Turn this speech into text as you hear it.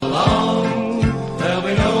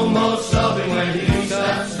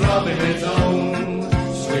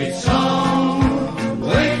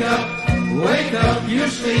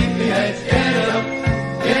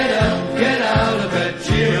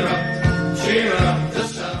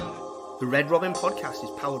The Red Robin podcast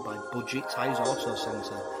is powered by Budget Tyres Auto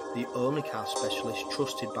Centre, the only car specialist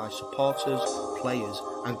trusted by supporters, players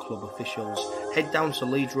and club officials. Head down to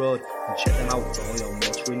Leeds Road and check them out for all your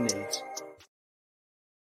motoring needs.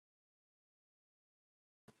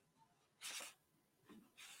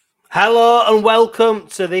 Hello and welcome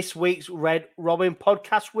to this week's Red Robin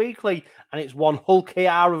Podcast Weekly, and it's one hulky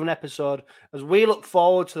hour of an episode as we look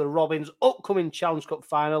forward to the Robins' upcoming Challenge Cup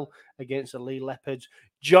final against the Leigh Leopards.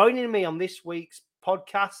 Joining me on this week's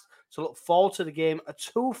podcast to look forward to the game are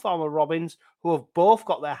two former Robins who have both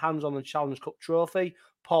got their hands on the Challenge Cup trophy.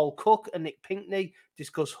 Paul Cook and Nick Pinkney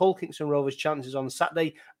discuss Hull Kingston Rovers' chances on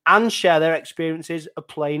Saturday and share their experiences of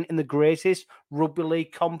playing in the greatest rugby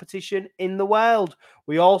league competition in the world.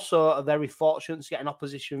 We also are very fortunate to get an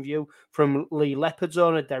opposition view from Leigh Leopards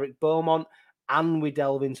owner Derek Beaumont, and we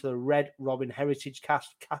delve into the Red Robin Heritage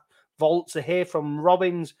Cast vault to hear from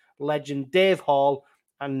Robins legend Dave Hall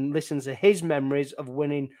and listen to his memories of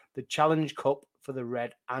winning the Challenge Cup for the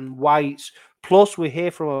Red and Whites. Plus, we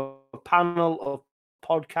hear from a panel of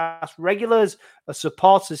podcast regulars, as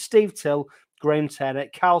supporters Steve Till, Graham Turner,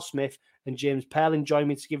 Carl Smith and James Perlin join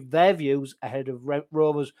me to give their views ahead of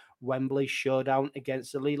Rovers' Wembley showdown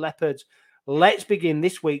against the Leigh Leopards. Let's begin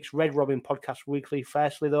this week's Red Robin Podcast Weekly,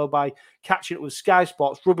 firstly though, by catching up with Sky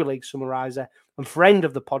Sports Rugby League summariser and friend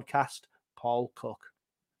of the podcast, Paul Cook.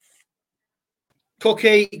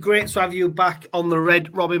 Cookie, great to have you back on the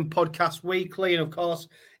Red Robin Podcast Weekly, and of course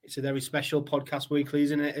it's a very special podcast weekly,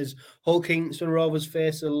 isn't it? As Hull Kingston Rovers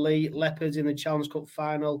face the Leigh Leopards in the Challenge Cup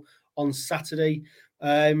final on Saturday.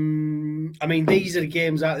 I mean, these are the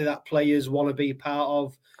games out there that players want to be part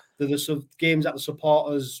of. They're the games that the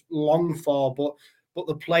supporters long for, but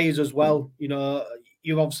the players as well. You know,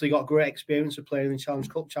 you've obviously got great experience of playing in the Challenge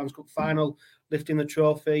Cup final, lifting the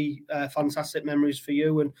trophy. Fantastic memories for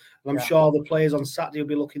you, and I'm sure the players on Saturday will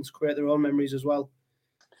be looking to create their own memories as well.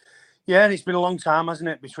 Yeah, and it's been a long time, hasn't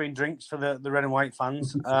it, between drinks for the red and white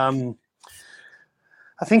fans.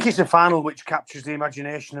 I think it's a final which captures the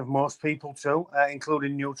imagination of most people too,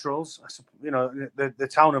 including neutrals. You know, the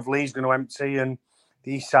town of Leigh is going to empty, and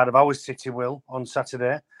the east side of our city will on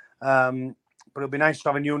Saturday. But it'll be nice to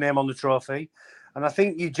have a new name on the trophy. And I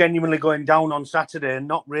think you're genuinely going down on Saturday and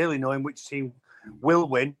not really knowing which team will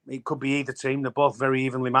win. It could be either team. They're both very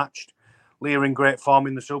evenly matched. Leigh are in great form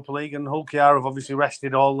in the Super League, and Hull KR have obviously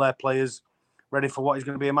rested all their players ready for what is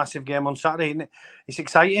going to be a massive game on Saturday. And it's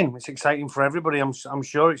exciting. It's exciting for everybody. I'm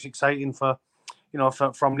sure it's exciting for, you know,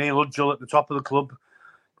 from Neil Udgell at the top of the club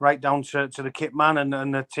right down to the kit man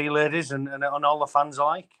and the tea ladies and all the fans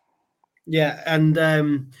alike. Yeah,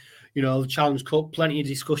 and you know, the Challenge Cup, plenty of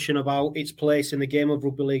discussion about its place in the game of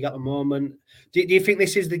rugby league at the moment. Do you think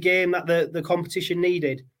this is the game that the competition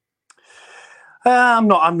needed? I'm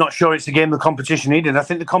not sure it's the game the competition needed. I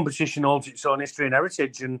think the competition holds its own history and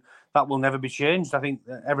heritage, and that will never be changed. I think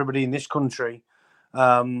that everybody in this country,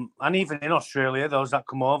 and even in Australia, those that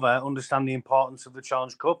come over, understand the importance of the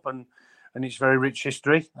Challenge Cup and its very rich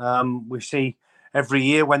history. We see every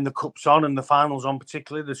year when the cup's on and the finals on,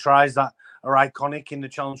 particularly the tries that are iconic in the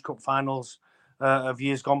Challenge Cup finals of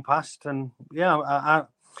years gone past. And yeah,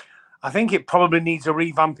 I think it probably needs a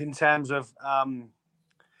revamp in terms of.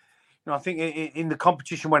 You know, I think in the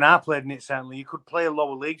competition when I played in it, certainly you could play a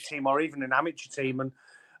lower league team or even an amateur team,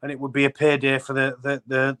 and it would be a payday for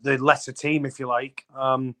the lesser team, if you like.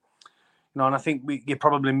 You know, and I think you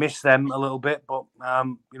probably miss them a little bit, but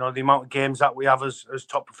you know, the amount of games that we have as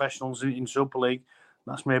top professionals in Super League,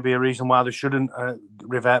 that's maybe a reason why they shouldn't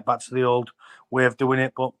revert back to the old way of doing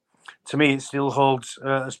it. But to me, it still holds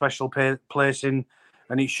a special place in,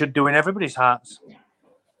 and it should do in everybody's hearts.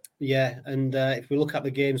 Yeah, and if we look at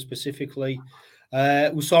the game specifically,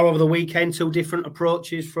 we saw over the weekend two different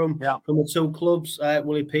approaches from the two clubs.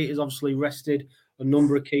 Willie Peters obviously rested a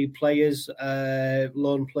number of key players,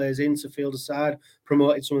 loan players in to field aside,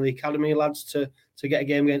 promoted some of the academy lads to get a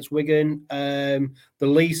game against Wigan. The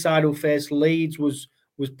Leigh side who faced Leeds was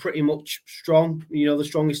pretty much strong, you know, the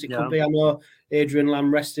strongest it could be. I know Adrian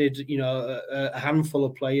Lamb rested, you know, a handful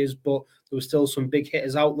of players, but there were still some big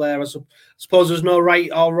hitters out there. I suppose there's no right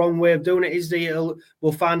or wrong way of doing it, is there?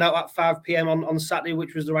 We'll find out at 5 p.m. on Saturday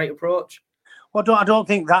which was the right approach. Well, I don't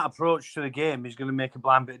think that approach to the game is going to make a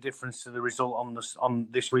blind bit of difference to the result on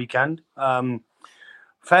this weekend.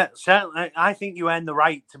 Certainly, I think you earn the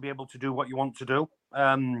right to be able to do what you want to do.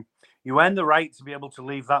 You earn the right to be able to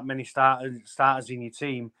leave that many starters in your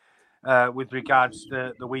team with regards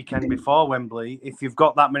to the weekend before Wembley. If you've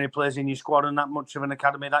got that many players in your squad and that much of an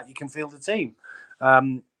academy that you can field the team.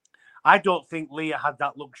 I don't think Leigh had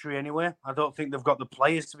that luxury anyway. I don't think they've got the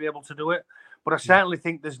players to be able to do it. But I certainly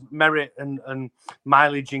think there's merit and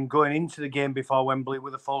mileage in going into the game before Wembley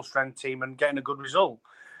with a full-strength team and getting a good result.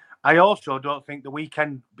 I also don't think the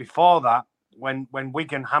weekend before that, when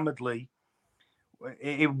Wigan hammered Lee,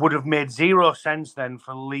 it would have made zero sense then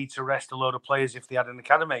for Lee to rest a load of players if they had an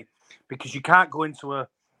academy, because you can't go into a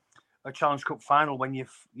Challenge Cup final when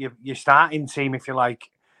your starting team, if you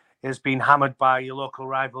like, has been hammered by your local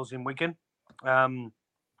rivals in Wigan. So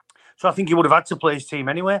I think he would have had to play his team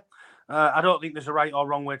anyway. I don't think there's a right or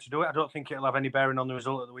wrong way to do it. I don't think it'll have any bearing on the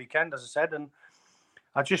result of the weekend, as I said. And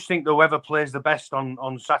I just think that whoever plays the best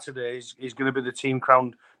on Saturday is going to be the team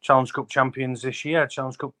crowned Challenge Cup champions this year,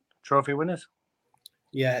 Challenge Cup trophy winners.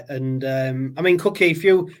 Yeah, and I mean, Cookie, if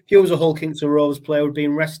you was a Hull Kingston Rovers player who'd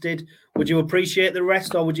been rested, would you appreciate the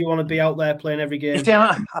rest, or would you want to be out there playing every game?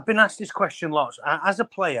 I've been asked this question lots. As a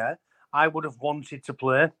player, I would have wanted to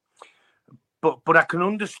play, but I can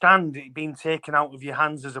understand it being taken out of your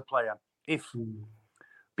hands as a player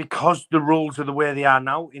because the rules are the way they are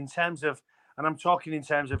now. In terms of, and I'm talking in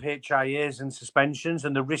terms of HIAs and suspensions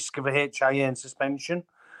and the risk of a HIA and suspension.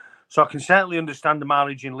 So I can certainly understand the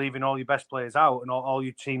mileage in leaving all your best players out and all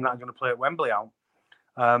your team that are going to play at Wembley out.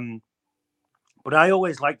 But I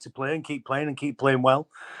always like to play and keep playing well.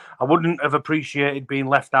 I wouldn't have appreciated being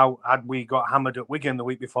left out had we got hammered at Wigan the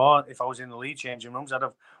week before. If I was in the Leeds changing rooms, I'd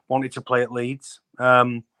have wanted to play at Leeds.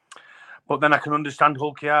 But then I can understand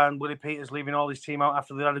Hull KR and Willie Peters leaving all his team out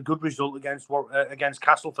after they had a good result against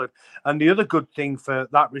Castleford. And the other good thing for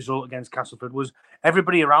that result against Castleford was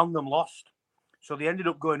everybody around them lost. So they ended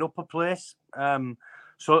up going up a place. And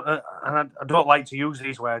I don't like to use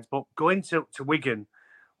these words, but going to Wigan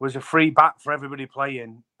was a free bat for everybody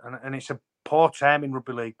playing. And it's a poor term in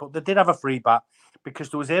rugby league, but they did have a free bat because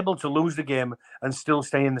they was able to lose the game and still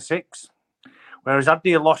stay in the six. Whereas had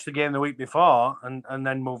they lost the game the week before and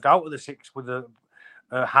then moved out of the six with a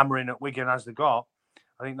hammering at Wigan as they got,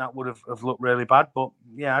 I think that would have looked really bad. But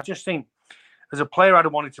yeah, I just think as a player, I'd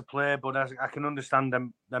have wanted to play, but I can understand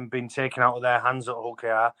them being taken out of their hands at Hull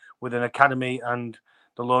KR with an academy and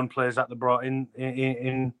the loan players that they brought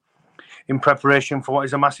in preparation for what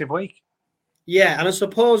is a massive week. Yeah, and I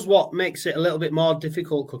suppose what makes it a little bit more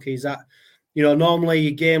difficult, Cookie, is that, you know, normally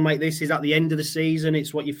a game like this is at the end of the season.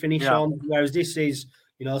 It's what you finish on, whereas this is,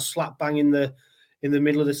 you know, slap bang in the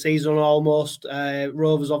middle of the season almost.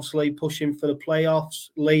 Rovers obviously pushing for the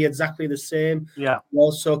playoffs. Lee exactly the same. Yeah.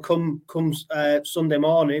 Also, come Sunday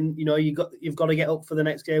morning, you know, you've got to get up for the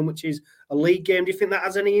next game, which is a league game. Do you think that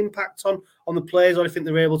has any impact on the players, or do you think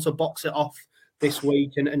they're able to box it off this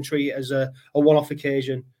week and treat it as a one-off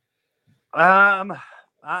occasion?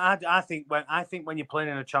 I think when you're playing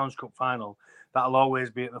in a Challenge Cup final, that'll always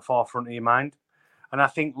be at the forefront of your mind. And I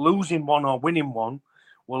think losing one or winning one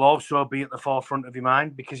will also be at the forefront of your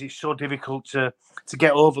mind because it's so difficult to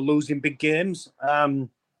get over losing big games. And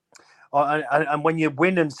when you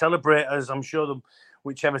win and celebrate, as I'm sure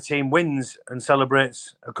whichever team wins and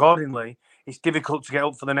celebrates accordingly, it's difficult to get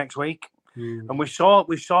up for the next week. And we saw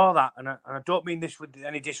that, and I don't mean this with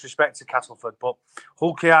any disrespect to Castleford, but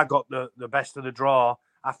Hull KR got the best of the draw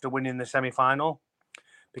after winning the semi-final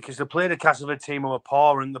because they played a Castleford team who were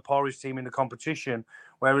poor and the poorest team in the competition,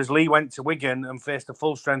 whereas Lee went to Wigan and faced a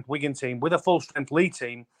full-strength Wigan team with a full-strength Lee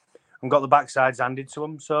team and got the backsides handed to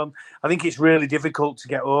them. So I think it's really difficult to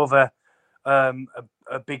get over a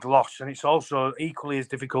big loss, and it's also equally as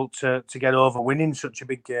difficult to get over winning such a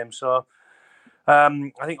big game. So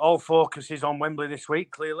I think all focus is on Wembley this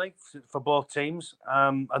week, clearly, for both teams.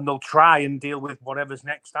 And they'll try and deal with whatever's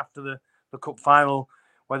next after the cup final,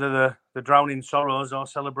 whether they're drowning sorrows or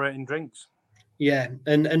celebrating drinks. Yeah,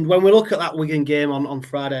 and when we look at that Wigan game on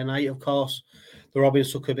Friday night, of course, the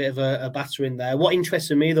Robins took a bit of a battering there. What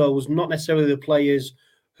interested me, though, was not necessarily the players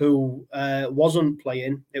who wasn't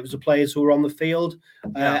playing. It was the players who were on the field,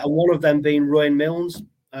 and one of them being Rowan Milnes,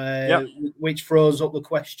 which throws up the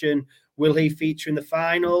question, will he feature in the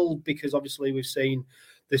final? Because obviously we've seen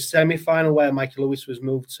the semi-final where Michael Lewis was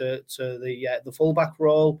moved to the fullback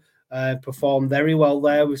role, performed very well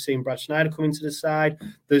there. We've seen Brad Schneider come into the side.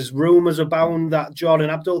 There's rumours abound that Jordan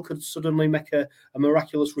Abdul could suddenly make a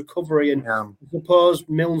miraculous recovery. And I suppose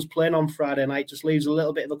Milnes playing on Friday night just leaves a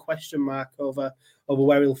little bit of a question mark over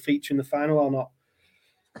where he'll feature in the final or not.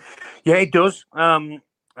 Yeah, it does. And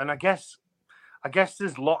I guess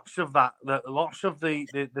there's lots of that. Lots of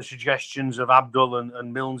the suggestions of Abdul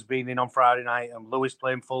and Milnes being in on Friday night and Lewis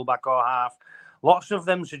playing fullback or half. Lots of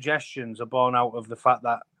them suggestions are born out of the fact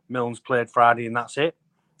that Milnes played Friday and that's it.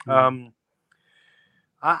 I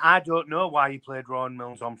don't know why he played Rowan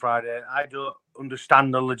Milnes on Friday. I don't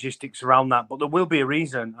understand the logistics around that, but there will be a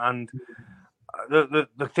reason. And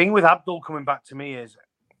the thing with Abdul coming back to me is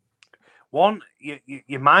One,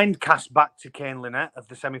 your mind cast back to Kane Lynette of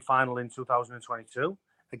the semi-final in 2022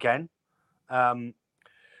 again.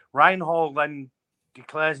 Ryan Hall then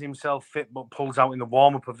declares himself fit but pulls out in the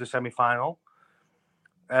warm-up of the semi-final.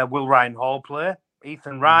 Will Ryan Hall play?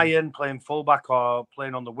 Ethan Ryan playing fullback or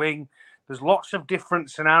playing on the wing? There's lots of different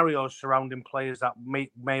scenarios surrounding players that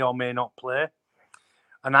may or may not play.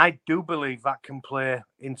 And I do believe that can play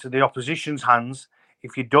into the opposition's hands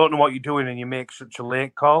if you don't know what you're doing and you make such a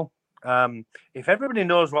late call. If everybody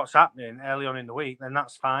knows what's happening early on in the week, then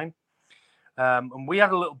that's fine. And we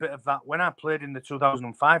had a little bit of that when I played in the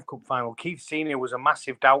 2005 Cup final. Keith Senior was a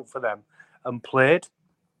massive doubt for them and played.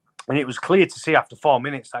 And it was clear to see after 4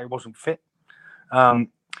 minutes that he wasn't fit. And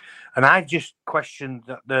I just questioned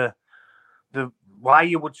that the why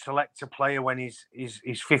you would select a player when he's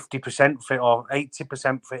 50% fit or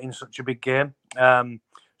 80% fit in such a big game.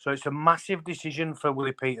 So it's a massive decision for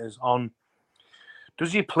Willie Peters on,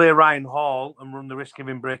 does he play Ryan Hall and run the risk of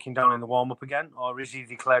him breaking down in the warm-up again, or is he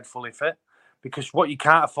declared fully fit? Because what you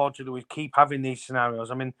can't afford to do is keep having these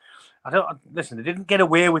scenarios. I mean, listen, they didn't get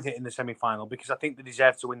away with it in the semi-final because I think they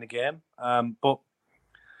deserve to win the game. But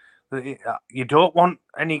you don't want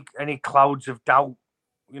any clouds of doubt,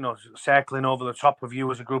 circling over the top of you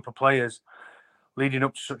as a group of players leading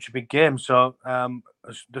up to such a big game. So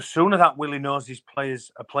the sooner that Willie knows his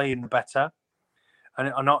players are playing, the better.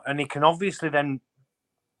 And he can obviously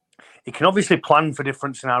plan for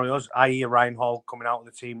different scenarios, i.e. Ryan Hall coming out of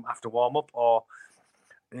the team after warm-up, or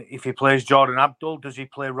if he plays Jordan Abdul, does he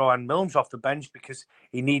play Rohan Milnes off the bench because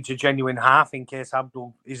he needs a genuine half in case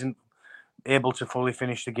Abdul isn't able to fully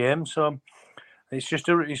finish the game? So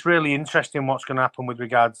it's really interesting what's going to happen with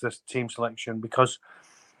regards to this team selection, because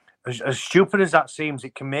as stupid as that seems,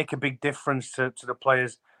 it can make a big difference to the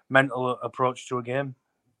players' mental approach to a game.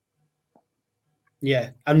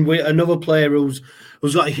 Yeah, and another player who's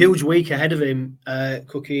got a huge week ahead of him,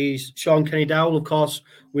 Cookies, Sean Kenny-Dowell, of course.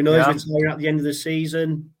 We know he's retiring at the end of the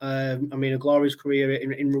season. A glorious career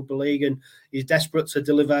in rugby league, and he's desperate to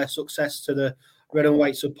deliver success to the red and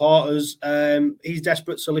white supporters. He's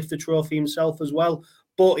desperate to lift the trophy himself as well,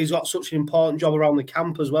 but he's got such an important job around the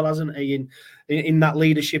camp as well, hasn't he, in that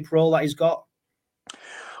leadership role that he's got?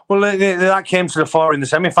 Well, that came to the fore in the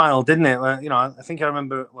semi-final, didn't it? I think I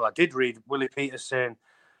remember, I did read Willie Peters saying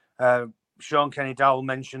Sean Kenny-Dowell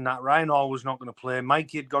mentioned that Ryan Hall was not going to play.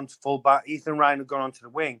 Mikey had gone to full-back. Ethan Ryan had gone onto the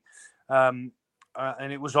wing. And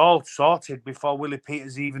it was all sorted before Willie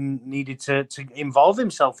Peters even needed to involve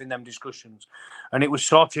himself in them discussions. And it was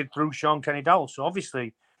sorted through Sean Kenny-Dowell. So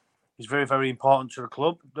obviously, he's very, very important to the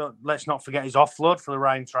club. Let's not forget his offload for the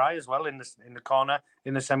Ryan try as well in the corner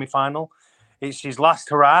in the semi-final. It's his last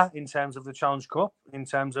hurrah in terms of the Challenge Cup, in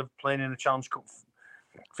terms of playing in a Challenge Cup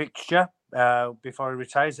fixture before he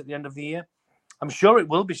retires at the end of the year. I'm sure it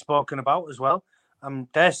will be spoken about as well. I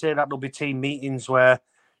dare say that there'll be team meetings where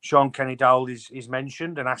Sean Kenny-Dowell is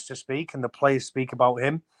mentioned and asked to speak, and the players speak about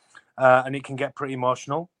him, and it can get pretty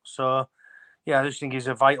emotional. So, I just think he's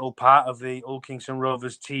a vital part of the Hull Kingston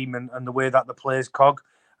Rovers team and the way that the players cog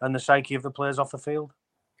and the psyche of the players off the field.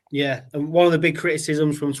 Yeah, and one of the big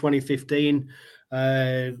criticisms from 2015,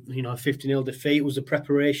 50-0 defeat, was the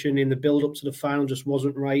preparation in the build-up to the final just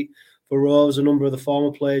wasn't right for Rovers. A number of the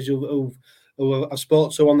former players who I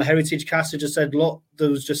spoke to on the Heritage Cast just said, look, there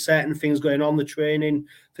was just certain things going on. The training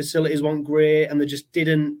facilities weren't great, and they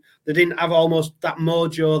didn't have almost that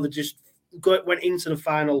mojo. They just went into the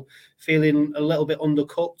final feeling a little bit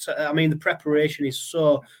undercooked. The preparation is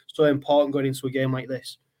so important going into a game like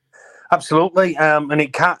this. Absolutely, and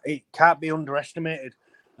it can't be underestimated,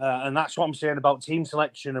 and that's what I'm saying about team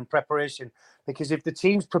selection and preparation. Because if the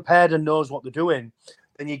team's prepared and knows what they're doing,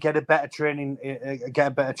 then you get a better training,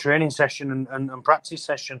 session and practice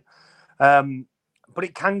session. But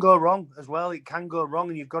it can go wrong as well. It can go wrong,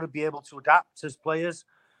 and you've got to be able to adapt as players.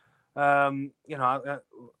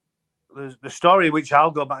 The story which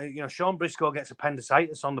I'll go back, Sean Briscoe gets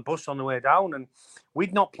appendicitis on the bus on the way down, and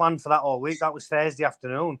we'd not planned for that all week. That was Thursday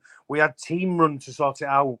afternoon. We had team run to sort it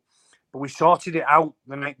out, but we sorted it out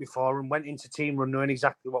the night before and went into team run knowing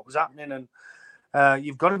exactly what was happening. And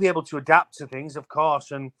you've got to be able to adapt to things, of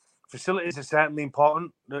course, and facilities are certainly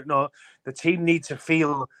important. The team needs to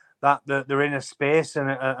feel that they're in a space and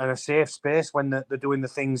a safe space when they're doing the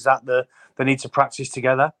things that they need to practice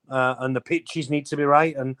together, and the pitches need to be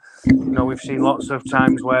right. And we've seen lots of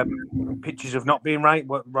times where pitches have not been right.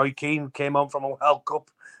 Roy Keane came on from a World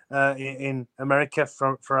Cup in America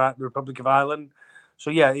for the Republic of Ireland.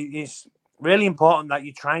 So it's really important that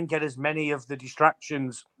you try and get as many of the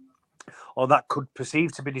distractions, or that could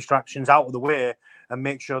perceive to be distractions, out of the way, and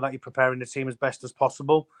make sure that you're preparing the team as best as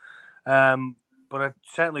possible. I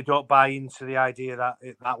certainly don't buy into the idea that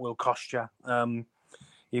that will cost you.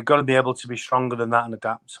 You've got to be able to be stronger than that and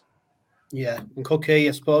adapt. Yeah, and Cookie,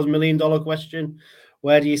 I suppose, $1 million question.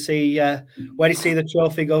 Where do you see the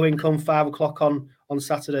trophy going come 5 o'clock on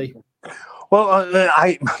Saturday? Well,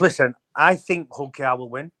 I think Hull KR will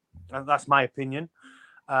win. That's my opinion.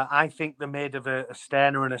 I think they're made of a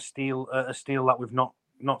Sterner and a steel that we've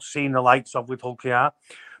not seen the likes of with Hull KR.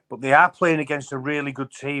 But they are playing against a really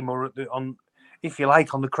good team, or on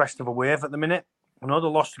the crest of a wave at the minute. I know they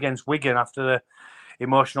lost against Wigan after the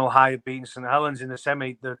emotional high of beating St Helens in the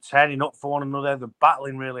semi. They're turning up for one another. They're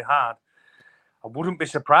battling really hard. I wouldn't be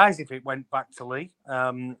surprised if it went back to Leigh.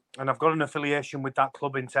 And I've got an affiliation with that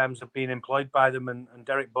club in terms of being employed by them. And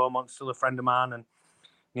Derek Beaumont's still a friend of mine. And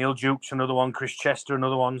Neil Duke's another one. Chris Chester,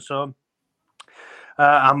 another one. So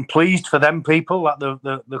I'm pleased for them people that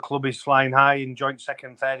the club is flying high in joint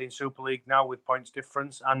second, third in Super League now with points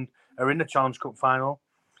difference and are in the Challenge Cup final.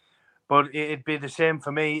 But it'd be the same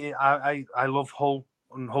for me. I love Hull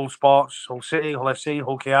and Hull Sports, Hull City, Hull FC,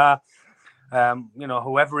 Hull KR.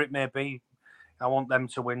 Whoever it may be, I want them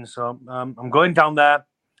to win. So I'm going down there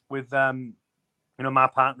with my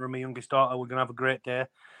partner and my youngest daughter. We're going to have a great day.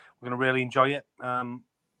 We're going to really enjoy it.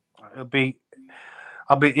 It'll be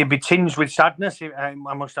tinged with sadness, I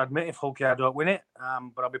must admit, if Hull KR don't win it.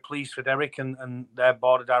 But I'll be pleased for Derek and their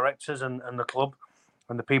board of directors and the club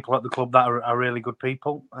and the people at the club that are really good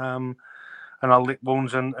people. And I'll lick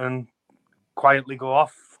wounds and quietly go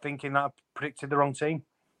off thinking that I predicted the wrong team.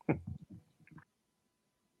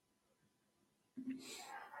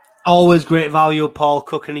 Always great value, Paul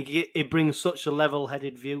Cook, and he brings such a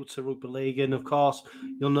level-headed view to rugby league. And of course,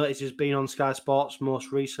 you'll notice he's been on Sky Sports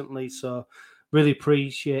most recently. So really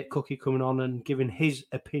appreciate Cookie coming on and giving his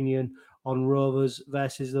opinion on Rovers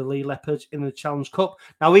versus the Leigh Leopards in the Challenge Cup.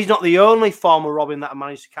 Now, he's not the only former Robin that I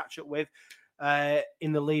managed to catch up with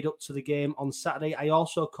in the lead up to the game on Saturday. I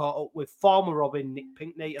also caught up with former Robin Nick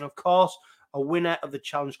Pinkney, and of course, a winner of the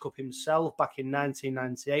Challenge Cup himself back in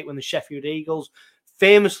 1998 when the Sheffield Eagles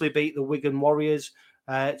famously beat the Wigan Warriors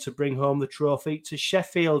to bring home the trophy to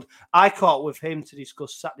Sheffield. I caught with him to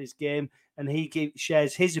discuss Saturday's game, and he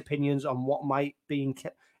shares his opinions on what might be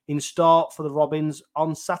in store for the Robins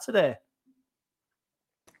on Saturday.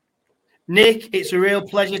 Nick, it's a real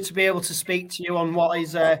pleasure to be able to speak to you on what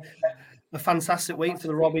is a fantastic week for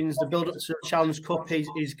the Robins. The build-up to the Challenge Cup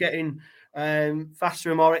is getting faster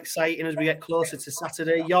and more exciting as we get closer to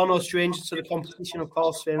Saturday. You're no stranger to the competition, of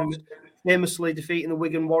course, famously defeating the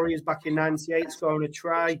Wigan Warriors back in 98, scoring a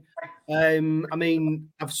try. I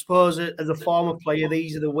suppose as a former player,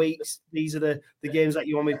 these are the weeks, these are the games that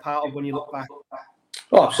you want to be part of when you look back.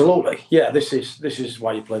 Oh, absolutely. Yeah, this is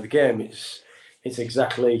why you play the game. It's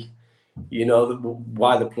exactly,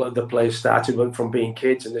 why the players started from being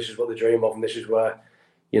kids, and this is what they dream of, and this is where,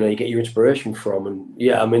 you get your inspiration from. And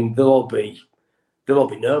yeah, they'll all be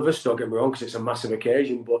nervous. Don't get me wrong, because it's a massive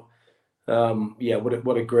occasion. But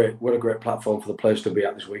what a great platform for the players to be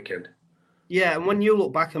at this weekend. Yeah, and when you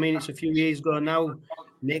look back, it's a few years ago now,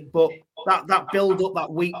 Nick, but that build up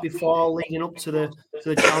that week before leading up to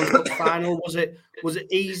the Challenge Cup final, was it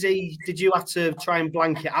easy? Did you have to try and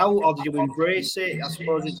blank it out, or did you embrace it? I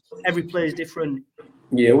suppose every player is different.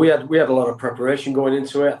 Yeah, we had a lot of preparation going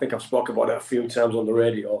into it. I think I've spoken about it a few times on the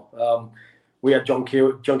radio. We had John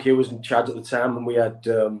Kew was in charge at the time, and we had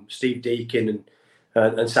Steve Deakin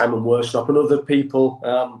and Simon Worsnop and other people.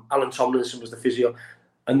 Alan Tomlinson was the physio,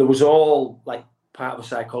 and there was all like part of a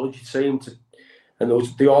psychology team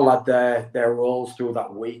they all had their roles through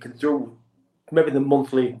that week and through maybe the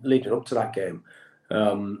monthly leading up to that game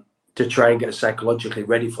to try and get us psychologically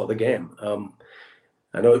ready for the game.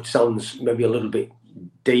 I know it sounds maybe a little bit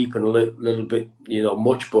deep and a little bit,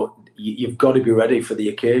 much, but you've got to be ready for the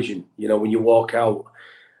occasion. When you walk out,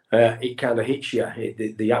 it kind of hits you.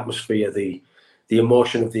 The atmosphere, the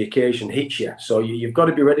emotion of the occasion hits you. So you've got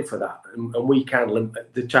to be ready for that. And we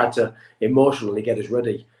they tried to emotionally get us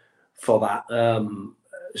ready for that.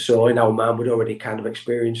 So in our mind, we'd already kind of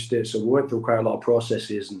experienced it. So we went through quite a lot of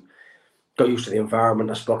processes and got used to the environment.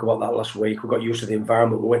 I spoke about that last week. We got used to the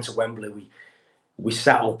environment. We went to Wembley. We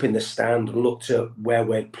sat up in the stand and looked at where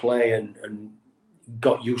we'd play and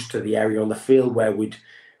got used to the area on the field where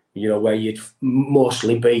where you'd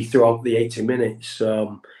mostly be throughout the 80 minutes.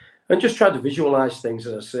 And just tried to visualise things,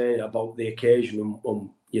 as I say, about the occasion and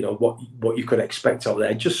what you could expect out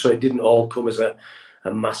there, just so it didn't all come as a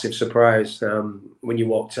massive surprise when you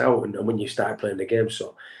walked out and when you started playing the game.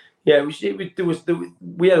 So, yeah,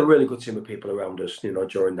 we had a really good team of people around us,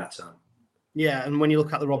 during that time. Yeah, and when you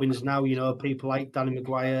look at the Robins now, people like Danny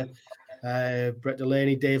Maguire, Brett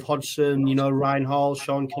Delaney, Dave Hodgson, Ryan Hall,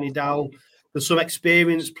 Sean Kinney-Dowell, there's some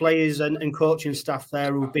experienced players and coaching staff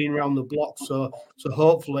there who've been around the block. So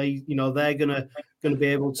hopefully, they're gonna be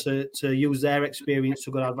able to use their experience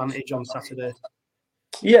to good advantage on Saturday.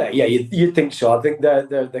 Yeah, you'd think so. I think they're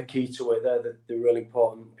the key to it. They're the really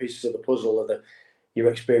important pieces of the puzzle are your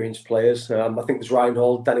experienced players. I think there's Ryan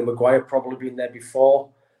Hall, Danny Maguire probably been there before.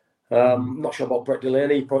 Not sure about Brett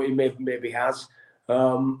Delaney. He probably maybe has.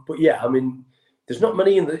 But yeah, I mean, there's not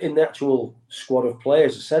many in the actual squad of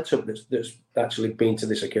players, a setup that's actually been to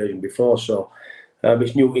this occasion before. So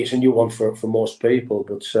it's new. It's a new one for most people.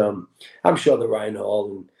 But I'm sure that Ryan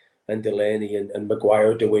Hall and Delaney and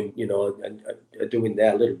Maguire are doing, and are doing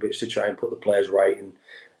their little bits to try and put the players right and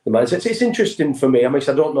the mindset. It's interesting for me. I mean,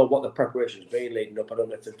 I don't know what the preparation's been leading up. I don't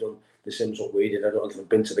know if they've done the same as what we did. I don't know if they've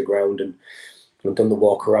been to the ground and done the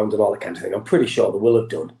walk around and all that kind of thing. I'm pretty sure they will have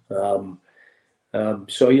done.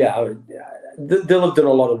 So yeah, they'll have done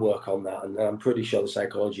a lot of work on that, and I'm pretty sure the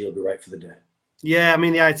psychology will be right for the day. Yeah, I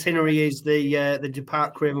mean, the itinerary is they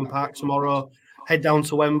depart Craven Park tomorrow, head down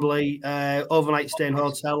to Wembley, overnight stay in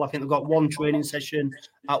hotel. I think they've got one training session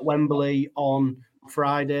at Wembley on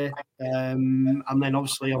Friday, and then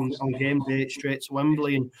obviously on game day straight to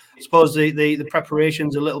Wembley. And I suppose the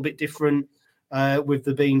preparation's a little bit different with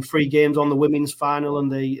there being 3 games on the women's final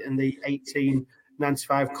and the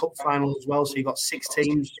 1895 Cup final as well. So you've got 6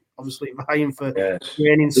 teams obviously vying for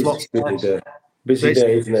training slots. Busy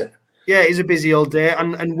day, isn't it? Yeah, it's a busy old day,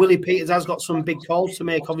 and Willie Peters has got some big calls to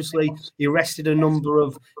make. Obviously, he arrested a number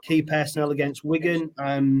of key personnel against Wigan.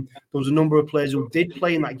 There was a number of players who did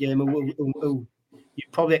play in that game who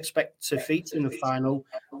you'd probably expect to feature in the final.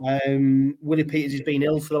 Willie Peters has been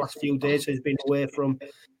ill for the last few days, so he's been away from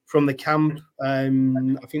the camp. I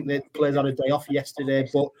think the players had a day off yesterday,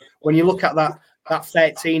 but when you look at that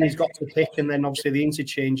 13 he's got to pick, and then obviously the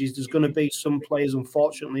interchanges, there's going to be some players,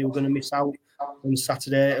 unfortunately, who are going to miss out on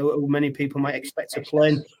Saturday, who many people might expect to play.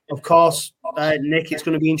 And of course, Nick, it's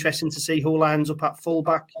going to be interesting to see who lines up at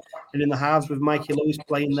fullback and in the halves with Mikey Lewis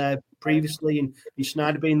playing there previously and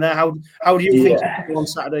Schneider being there. How do you think on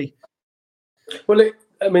Saturday? Well,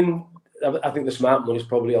 I think the smart one is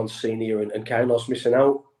probably on Senior and Kainos missing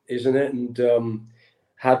out, isn't it? And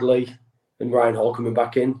Hadley and Ryan Hall coming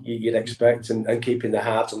back in, you'd expect, and keeping the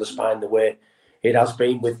heart on the spine the way it has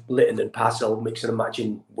been with Litton and Parcell mixing and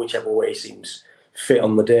matching whichever way seems fit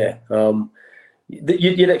on the day.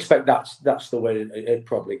 You'd expect that's the way it'd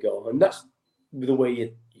probably go, and that's the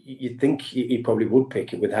way you'd think he probably would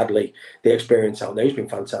pick it with Hadley. The experience out there, he's been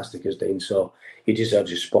fantastic as Dean, so he deserves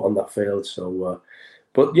his spot on that field. So,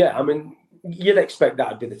 but yeah, I mean, you'd expect that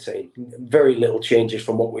to be the team. Very little changes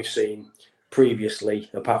from what we've seen previously,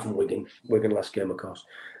 apart from Wigan last game, of course.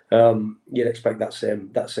 You'd expect that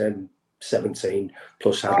same 17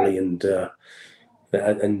 plus Hadley and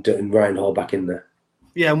Ryan Hall back in there.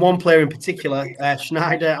 Yeah, and one player in particular,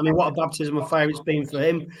 Schneider. I mean, what a baptism of fire it's been for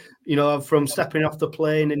him. From stepping off the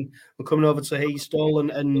plane and coming over to Heastall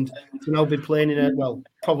and to now be playing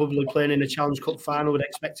probably playing in a Challenge Cup final. Would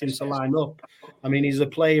expect him to line up. I mean, he's a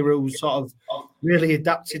player who's sort of really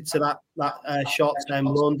adapted to that short-term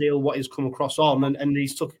loan deal, what he's come across on, and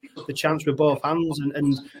he's took the chance with both hands.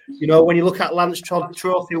 And when you look at Lance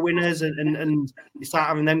Trophy winners and you start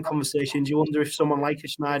having them conversations, you wonder if someone like a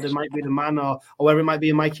Schneider might be the man, or whether it might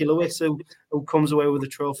be a Mikey Lewis who comes away with the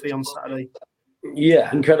trophy on Saturday.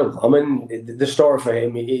 Yeah, incredible. I mean, the story for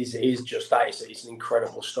him is just that. It's an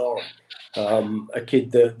incredible story. A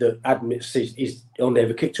kid that admits he's only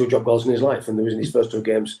ever kicked 2 drop goals in his life, and there was in his first 2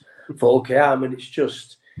 games for OKR. I mean, it's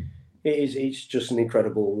just an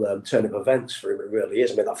incredible turn of events for him. It really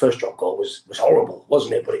is. I mean, that first drop goal was horrible,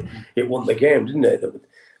 wasn't it? But it won the game, didn't it?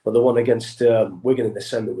 But the one against Wigan in the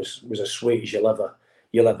semi was as sweet as you'll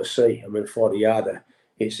ever see. I mean, 40-yarder.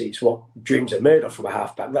 It's what dreams are made of from a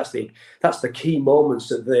halfback. That's the key moments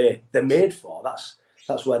that they're made for.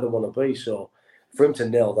 That's where they want to be. So for him to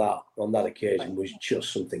nail that on that occasion was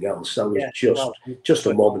just something else. That was just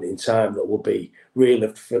a moment in time that will be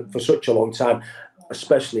relived for such a long time,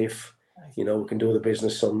 especially if we can do the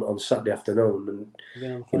business on Saturday afternoon.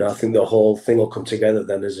 And I think the whole thing will come together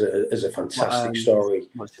then as a fantastic story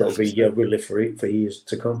that'll be relived for years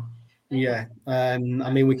to come. Yeah, I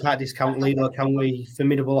mean, we can't discount Lido, can we?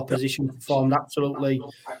 Formidable opposition, performed absolutely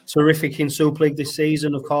terrific in Super League this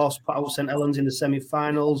season. Of course, put out St Helens in the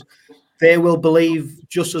semi-finals. They will believe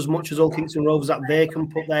just as much as Old Kingston Rovers that they can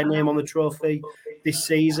put their name on the trophy this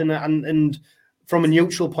season. And from a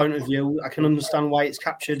neutral point of view, I can understand why it's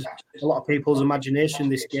captured a lot of people's imagination,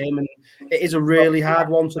 this game. And it is a really hard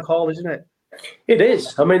one to call, isn't it? It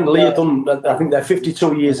is. I mean, I think they're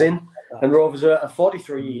 52 years in. And Rovers are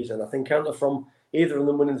 43 years, and I think counter from either of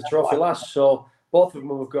them winning the trophy last. So both of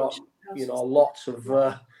them have got a lot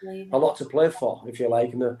to play for, if you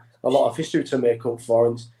like, and a lot of history to make up for.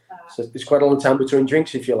 And so it's quite a long time between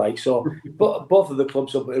drinks, if you like. So, but both of the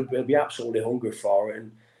clubs will be absolutely hungry for it.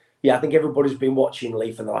 And yeah, I think everybody's been watching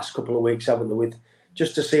Leigh for the last couple of weeks, haven't they? With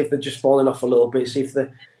just to see if they're just falling off a little bit, see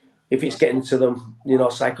if it's getting to them,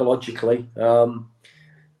 psychologically.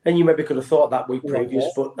 And you maybe could have thought that week previous,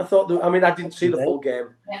 but I thought I didn't see the full game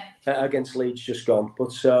against Leeds just gone,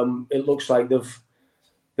 but it looks like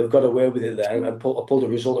they've got away with it there and pulled a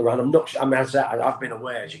result around. I'm not sure. I've been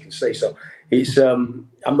away, as you can see, so it's. I'm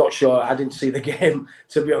not sure. I didn't see the game,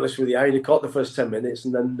 to be honest with you. I only caught the first 10 minutes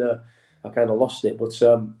and then I kind of lost it. But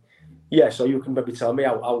so you can maybe tell me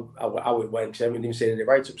how it went, because I haven't even seen any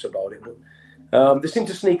write-ups about it. But they seem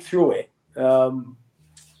to sneak through it.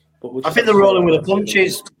 But I think they're rolling with the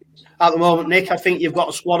punches at the moment, Nick. I think you've got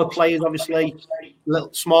a squad of players, obviously, a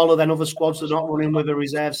little smaller than other squads. They're not running with a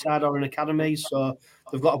reserve side or an academy. So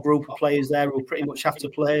they've got a group of players there who pretty much have to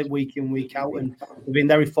play week in, week out. And they've been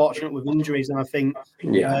very fortunate with injuries. And I think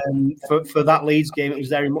for that Leeds game, it was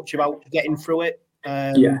very much about getting through it.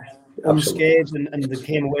 Unscathed, and they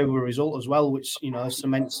came away with a result as well, which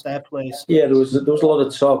cements their place. Yeah, there was a lot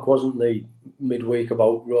of talk, wasn't there, midweek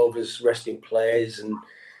about Rovers resting players and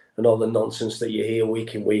all the nonsense that you hear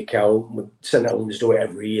week in, week out. St Helens do it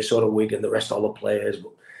every year, sort of Wigan, the rest all the players.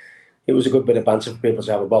 But it was a good bit of banter for people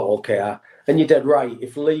to have about OKR. And you're dead right.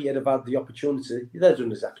 If Leigh had had the opportunity, they're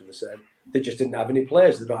doing exactly the same. They just didn't have any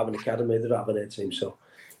players. They don't have an academy. They don't have an A team. So,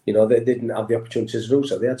 they didn't have the opportunity to do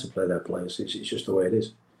so. They had to play their players. It's just the way it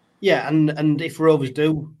is. Yeah, and if Rovers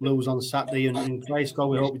do lose on Saturday, and Christ God,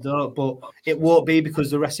 we hope we don't, but it won't be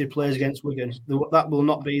because the rested players against Wigan. That will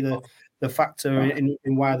not be the factor in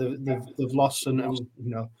why they've lost, and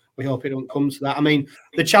we hope it don't come to that. I mean,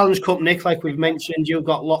 the Challenge Cup, Nick, like we've mentioned, you've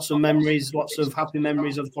got lots of memories, lots of happy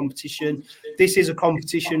memories of competition. This is a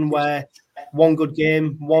competition where one good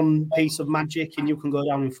game, one piece of magic, and you can go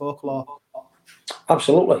down in folklore.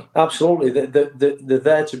 Absolutely. They're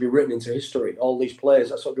there to be written into history. All these players,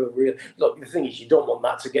 that's what they're really. Look, the thing is, you don't want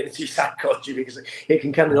that to get into your psychology because it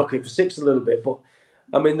can kind of knock it for six a little bit. But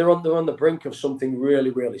I mean, they're on the brink of something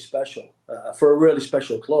really, really special for a really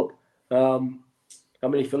special club. I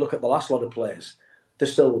mean, if you look at the last lot of players, they're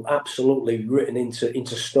still absolutely written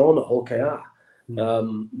into stone at Hull KR.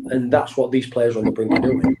 And that's what these players are on the brink of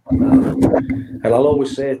doing. And I'll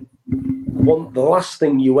always say, the last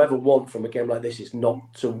thing you ever want from a game like this is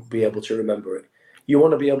not to be able to remember it. You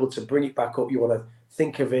want to be able to bring it back up. You want to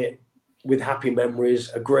think of it with happy memories,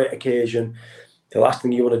 a great occasion. The last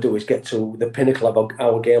thing you want to do is get to the pinnacle of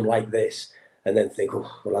our game like this and then think, I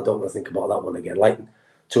don't want to think about that one again. Like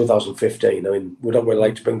 2015. I mean, we don't really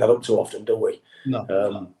like to bring that up too often, do we?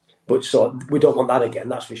 No. But so we don't want that again,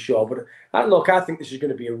 that's for sure. But I think this is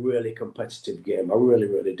going to be a really competitive game. I really,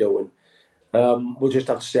 really do. And we'll just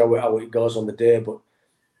have to see how it goes on the day. But,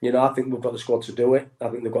 I think we've got the squad to do it. I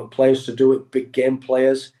think they've got players to do it, big game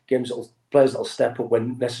players, players that'll step up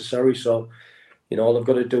when necessary. So, all they've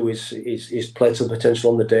got to do is play to the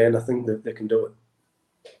potential on the day, and I think that they can do it.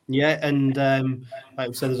 Yeah, and like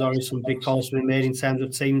we said, there's already some big calls to be made in terms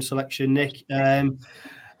of team selection, Nick.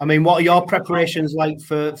 I mean, what are your preparations like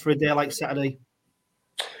for a day like Saturday?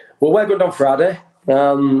 Well, we're good on Friday.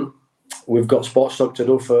 We've got sports talk to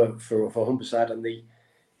do for Humberside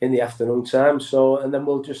in the afternoon time. So, and then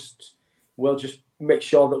we'll just make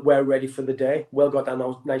sure that we're ready for the day. We'll go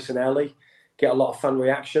down nice and early, get a lot of fan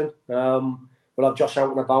reaction. We'll have Josh out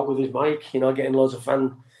and about with his mic, getting loads of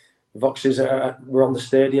fan voxes around the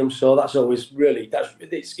stadium. So that's always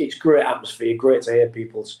it's great atmosphere, great to hear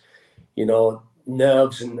people's,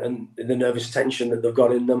 nerves and the nervous tension that they've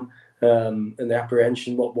got in them, and the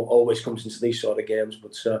apprehension what always comes into these sort of games.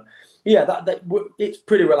 But it's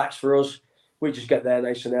pretty relaxed for us. We just get there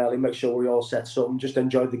nice and early, make sure we all set up and just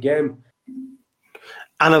enjoy the game.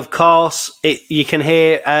 And of course, you can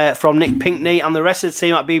hear from Nick Pinkney and the rest of the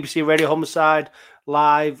team at BBC Radio Humberside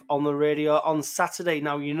live on the radio on Saturday.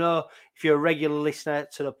 Now, if you're a regular listener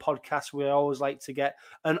to the podcast, we always like to get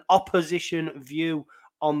an opposition view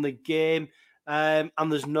on the game.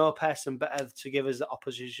 And there's no person better to give us the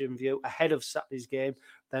opposition view ahead of Saturday's game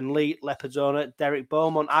than Leigh Leopards owner Derek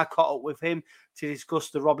Beaumont. I caught up with him to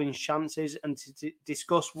discuss the Robins' chances and to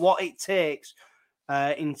discuss what it takes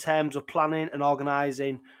in terms of planning and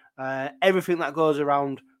organising everything that goes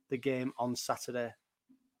around the game on Saturday.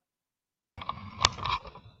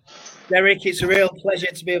 Derek, it's a real pleasure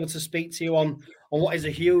to be able to speak to you on what is a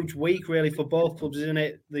huge week, really, for both clubs, isn't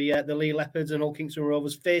it? The Leigh Leopards and Hull Kingston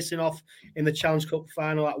Rovers facing off in the Challenge Cup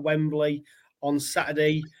final at Wembley on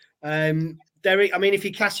Saturday. Derek, I mean, if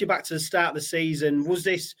you cast you back to the start of the season, was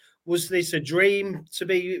this Was this a dream to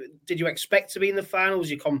be? Did you expect to be in the final?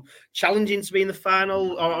 Was you challenging to be in the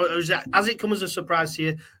final, or has it come as a surprise to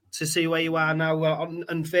you to see where you are now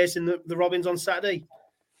and facing the Robins on Saturday?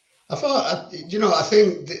 I thought, I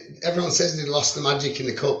think everyone says they lost the magic in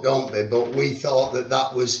the cup, don't they? But we thought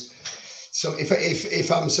that was. So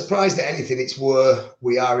if I'm surprised at anything, it's where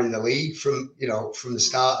we are in the league from the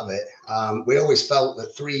start of it. We always felt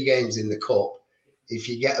that 3 games in the cup, if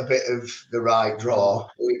you get a bit of the right draw,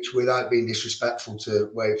 which without being disrespectful to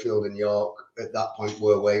Wakefield and York at that point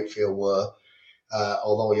where Wakefield were,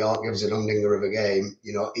 although York gives an humdinger of a game,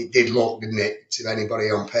 it did look, didn't it, to anybody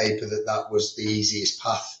on paper that was the easiest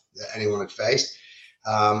path that anyone had faced.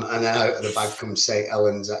 And then out of the bag comes St.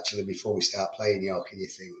 Helens actually before we start playing York, and you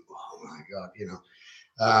think, oh my God,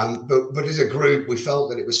 But as a group, we felt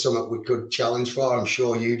that it was something we could challenge for. I'm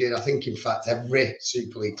sure you did. I think, in fact, every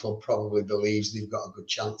Super League club probably believes they've got a good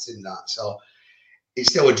chance in that. So it's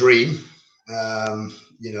still a dream, to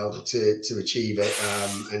achieve it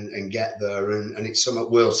and get there. And it's something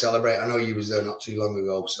we'll celebrate. I know you was there not too long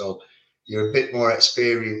ago, so you're a bit more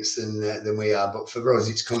experienced than we are. But for us,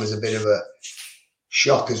 it's come as a bit of a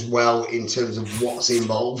shock as well in terms of what's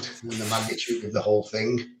involved and the magnitude of the whole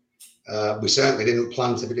thing. We certainly didn't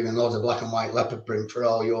plan to be doing loads of black and white leopard print for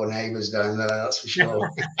all your neighbours down there, that's for sure.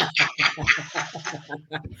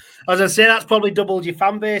 As I say, that's probably doubled your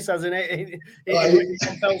fan base, hasn't it? Well,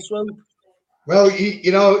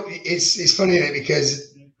 it's funny, isn't it?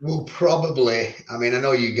 Because we'll probably, I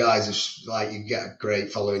know you guys you get a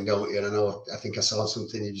great following, don't you? And I think I saw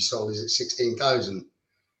something you sold, is it 16,000?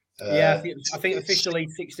 Yeah, I think officially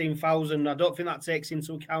 16,000. I don't think that takes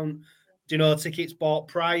into account, tickets bought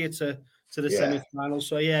prior to the semi-final.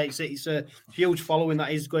 So yeah, it's a huge following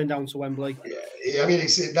that is going down to Wembley. Yeah,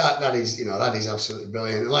 that is absolutely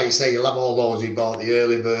brilliant. Like you say, you'll have all those who bought the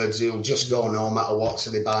early birds who'll just go no matter what,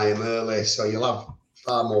 so they buy them early. So you'll have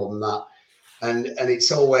far more than that, and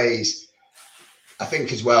it's always. I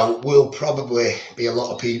think as well, we'll probably be a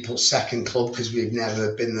lot of people's second club because we've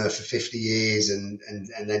never been there for 50 years, and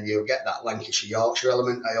then you'll get that Lancashire-Yorkshire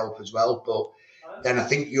element, I hope, as well. But then I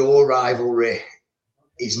think your rivalry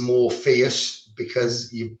is more fierce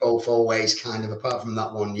because you've both always kind of, apart from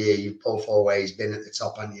that one year, you've both always been at the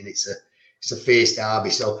top, and it's a fierce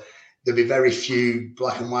derby. So there'll be very few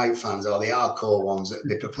black and white fans, or the hardcore ones, that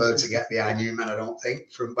they prefer to get behind you, man, I don't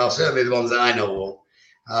think. Certainly the ones that I know won't.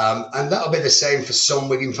 And that'll be the same for some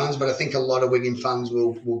Wigan fans, but I think a lot of Wigan fans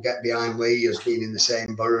will get behind Lee as being in the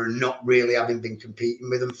same borough and not really having been competing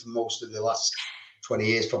with them for most of the last 20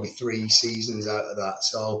 years, probably 3 seasons out of that.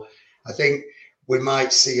 So I think we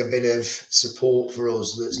might see a bit of support for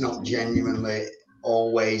us that's not genuinely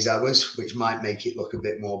always ours, which might make it look a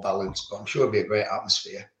bit more balanced, but I'm sure it'll be a great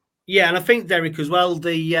atmosphere. Yeah, and I think, Derek, as well,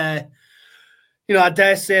 I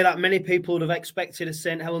dare say that many people would have expected a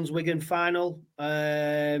St. Helens Wigan final,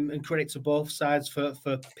 and credit to both sides for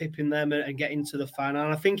pipping them and getting to the final.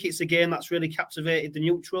 And I think it's a game that's really captivated the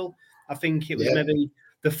neutral. I think it was maybe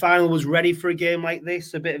the final was ready for a game like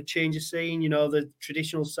this, a bit of change of scene. The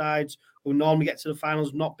traditional sides who normally get to the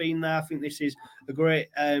finals not being there. I think this is a great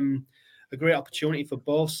opportunity for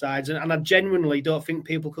both sides. And I genuinely don't think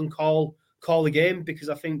people can call the game, because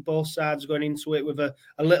I think both sides are going into it with a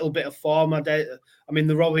little bit of form.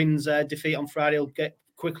 The Robins defeat on Friday will get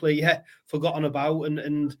quickly forgotten about,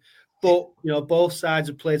 but both sides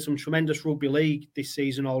have played some tremendous rugby league this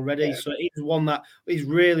season already. Yeah. So it's one that is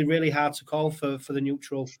really, really hard to call for the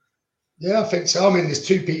neutral. Yeah, I think so. There's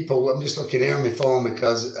 2 people. I'm just looking here on my phone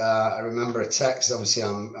because I remember a text. Obviously,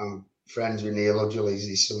 I'm friends with Neil Udgell.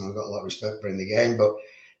 He's someone I've got a lot of respect for in the game, but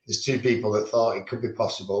there's 2 people that thought it could be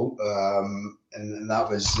possible, and that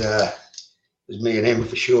was me and him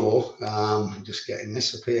for sure. Just getting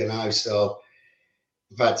this up here now. So,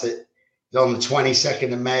 in fact, it's on the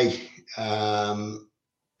 22nd of May, and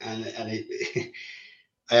it,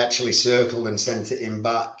 I actually circled and sent it in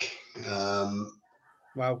back.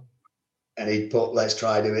 Wow. And he put, let's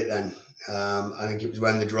try do it then. I think it was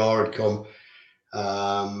when the draw had come.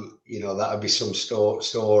 That would be some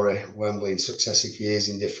story. Wembley in successive years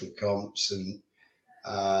in different comps, and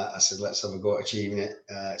I said, let's have a go at achieving it.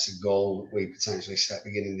 It's a goal we potentially set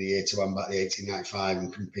beginning of the year to win back the 1895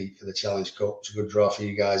 and compete for the Challenge Cup. It's a good draw for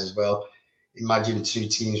you guys as well. Imagine 2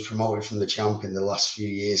 teams promoted from the champ in the last few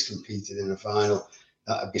years competed in the final.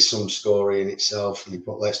 That would be some story in itself. And he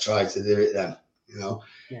put, let's try to do it then.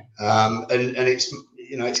 Yeah. And it's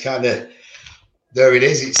it's kind of. There it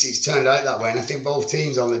is. It's turned out that way, and I think both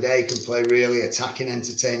teams on the day can play really attacking,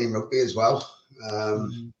 entertaining rugby as well.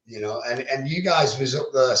 And you guys was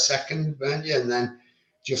up there second, weren't you? And then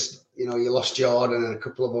just you lost Jordan and a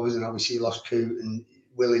couple of others, and obviously you lost Coot, and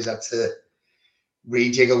Willie's had to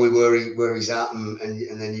rejiggle with where he's at, and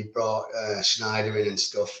then you brought Schneider in and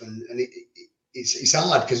stuff, and it's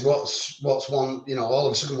hard because what's one, all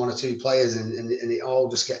of a sudden 1 or 2 players and it all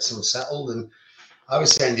just gets unsettled. And I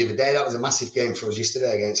was saying the other day that was a massive game for us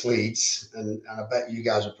yesterday against Leeds, and I bet you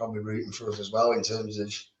guys are probably rooting for us as well in terms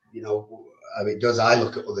of how it does. I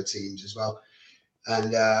look at other teams as well,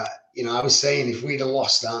 and I was saying if we'd have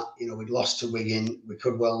lost that, we'd lost to Wigan, we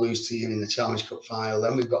could well lose to you in the Challenge Cup final.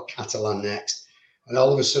 Then we've got Catalan next. And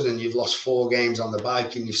all of a sudden, you've lost 4 games on the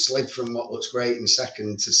bike, and you've slid from what looks great in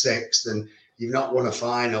 2nd to 6th, and you've not won a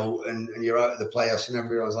final, and you're out of the playoffs, and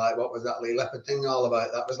everyone's like, what was that Lee Leopard thing all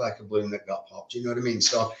about? That was like a balloon that got popped. You know what I mean?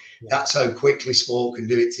 So that's how quickly sport can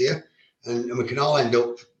do it to you. And we can all end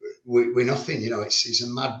up with nothing. It's a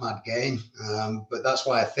mad game. But that's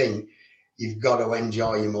why I think you've got to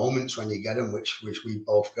enjoy your moments when you get them, which we've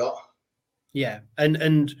both got. Yeah,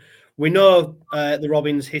 and we know the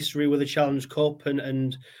Robins' history with the Challenge Cup,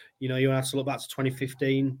 and you have to look back to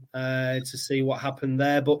 2015 to see what happened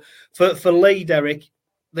there. But for Lee, Derek,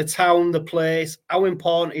 the town, the place, how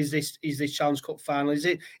important is this Challenge Cup final? Is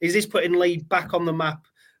this putting Lee back on the map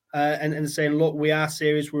and saying, look, we are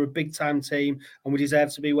serious, we're a big time team, and we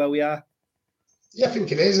deserve to be where we are? Yeah, I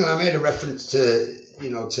think it is, and I made a reference to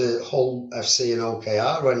to Hull FC and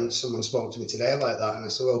OKR when someone spoke to me today about that, and I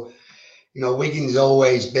said, well, Wigan's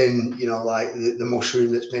always been, like the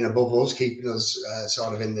mushroom that's been above us, keeping us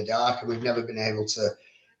sort of in the dark, and we've never been able to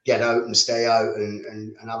get out and stay out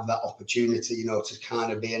and have that opportunity, to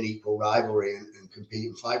kind of be an equal rivalry and compete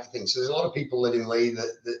and fight for things. So there's a lot of people living in Lee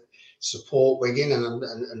that support Wigan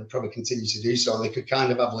and probably continue to do so, and they could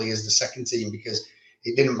kind of have Lee as the second team because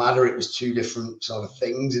it didn't matter. It was 2 different sort of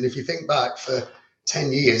things. And if you think back, for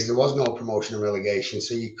 10 years, there was no promotion and relegation,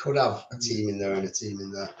 so you could have a team in there and a team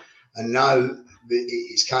in there. And now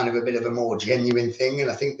it's kind of a bit of a more genuine thing. And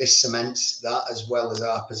I think this cements that, as well as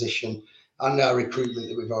our position and our recruitment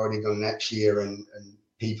that we've already done next year and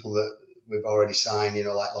people that we've already signed,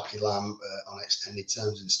 like Lockie Lamb on extended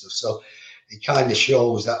terms and stuff. So it kind of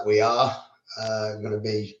shows that we are going to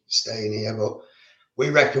be staying here. But we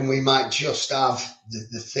reckon we might just have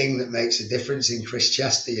the thing that makes a difference in Chris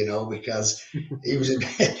Chester, because he was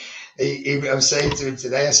I was saying to him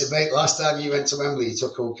today, I said, mate, last time you went to Wembley, you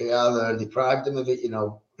took OKR there and deprived them of it, It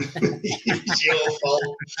was your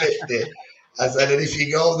fault, 50. I said, and if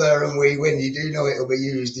you go there and we win, you do know it'll be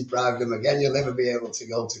you who's deprived them again. You'll never be able to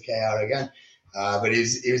go to KR again. But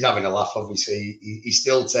he was having a laugh, obviously. He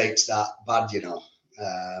still takes that bad, You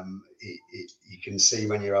can see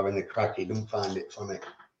when you're having a crack, he don't find it funny.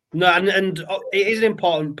 No, and it is an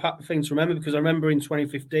important thing to remember, because I remember in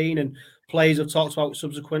 2015, and players have talked about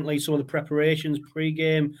subsequently, some of the preparations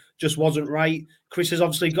pre-game just wasn't right. Chris has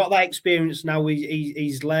obviously got that experience now.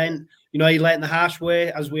 He's learned, he learned the harsh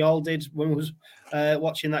way, as we all did when we was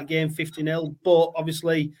watching that game 50-0. But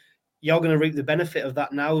obviously, you're going to reap the benefit of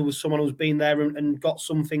that now with someone who's been there and got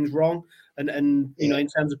some things wrong. And in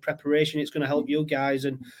terms of preparation, it's going to help you guys.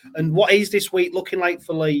 And what is this week looking like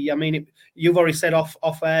for Lee? I mean, you've already said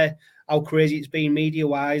off air how crazy it's been media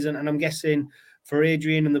wise, and I'm guessing for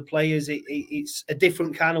Adrian and the players, it's a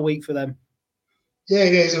different kind of week for them. Yeah,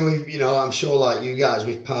 it is, and we've, I'm sure, like you guys,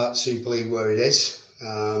 we've parked Super League where it is,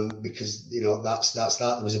 because that's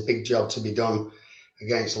that. There was a big job to be done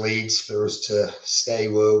against Leeds for us to stay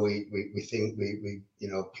where we think we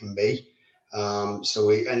can be. So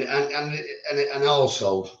we and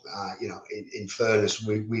also in fairness,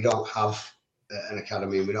 we don't have an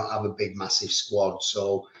academy, and we don't have a big massive squad.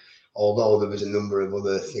 So although there was a number of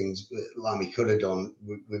other things that Lammy could have done,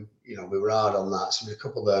 we were hard on that. So there's a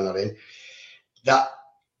couple there not in. That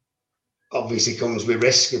obviously comes with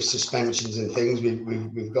risk of suspensions and things.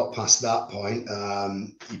 We've got past that point.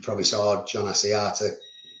 You probably saw John Asiata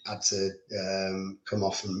had to come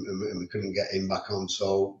off, and we couldn't get him back on.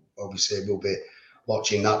 So obviously we'll be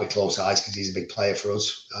watching that with close eyes, because he's a big player for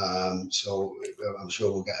us. So I'm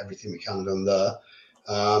sure we'll get everything we can done there.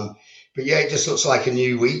 But yeah, it just looks like a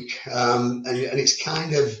new week, and it's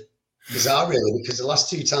kind of bizarre really, because the last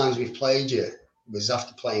 2 times we've played you was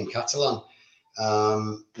after playing Catalan.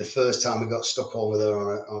 The first time we got stuck over there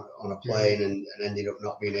on a plane and ended up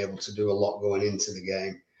not being able to do a lot going into the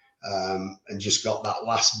game, and just got that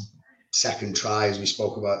last second try, as we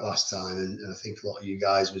spoke about last time. And I think a lot of you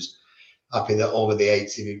guys was happy that over the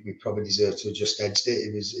 80 we probably deserved to have just edged it.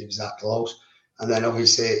 It was that close. And then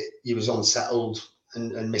obviously he was unsettled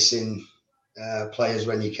and missing players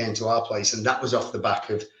when you came to our place, and that was off the back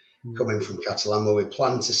of coming from Catalan, where we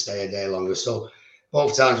planned to stay a day longer. So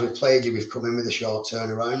both times we've played you, we've come in with a short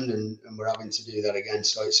turnaround, and we're having to do that again.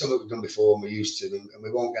 So it's something we've done before and we're used to, and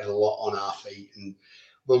we won't get a lot on our feet. And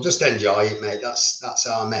we'll just enjoy it, mate. That's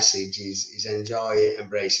our message: is enjoy it,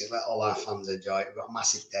 embrace it, let all our fans enjoy it. We've got a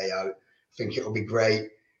massive day out. I think it'll be great,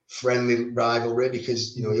 friendly rivalry,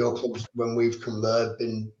 because your clubs, when we've come there, have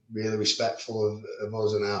been really respectful of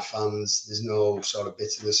us and our fans. There's no sort of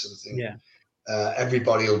bitterness or anything. Yeah.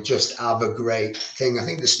 Everybody will just have a great thing. I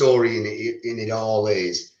think the story in it all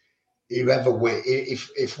is whoever win.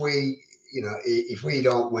 If we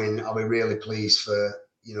don't win, I'll be really pleased for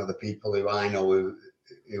the people who I know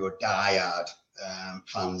who are diehard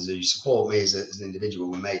fans who support me as an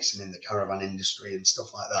individual, with mates and in the caravan industry and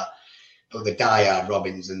stuff like that. But the diehard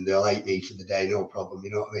Robins, and they'll hate me for the day, no problem.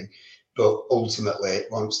 You know what I mean? But ultimately,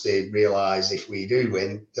 once they realise if we do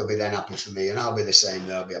win, they'll be then happy for me, and I'll be the same.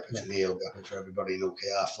 They'll be happy for me. I'll be happy for everybody in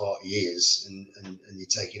OKR 40 years, and you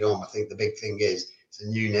take it home. I think the big thing is it's a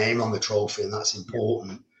new name on the trophy, and that's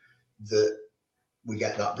important that we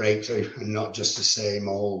get that breakthrough and not just the same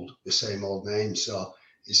old name. So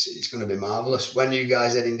it's going to be marvellous. When are you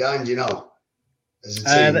guys heading down? Do you know? As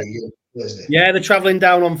a team, Thursday. Yeah, they're travelling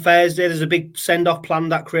down on Thursday. There's a big send-off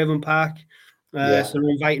planned at Craven Park. So they're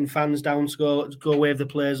inviting fans down to go wave the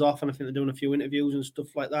players off, and I think they're doing a few interviews and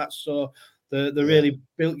stuff like that. So they're really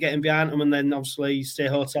getting behind them, and then obviously stay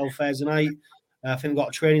hotel Thursday night. I think they've got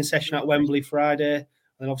a training session at Wembley Friday,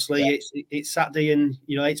 and obviously it's Saturday, and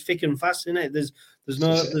it's thick and fast, isn't it? There's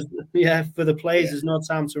for the players, there's no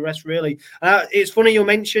time to rest really. It's funny you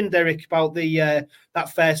mentioned, Derek, about the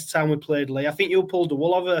that first time we played Lee. I think you pulled the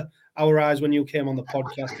wool over our eyes when you came on the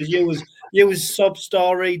podcast, because you was sob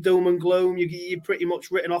story, doom and gloom. You pretty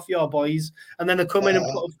much written off your boys, and then they come in and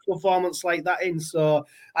put a performance like that in. So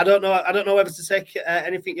I don't know whether to take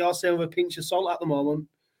anything you're saying with a pinch of salt at the moment.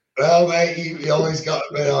 Well, mate, you always got.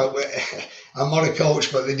 I'm not a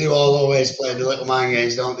coach, but they do all always play the little mind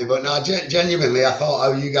games, don't they? But no, genuinely, I thought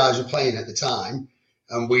how you guys were playing at the time,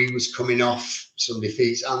 and we was coming off some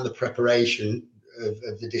defeats and the preparation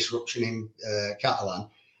of the disruption in Catalan.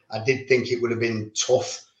 I did think it would have been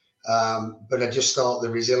tough, but I just thought the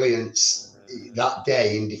resilience that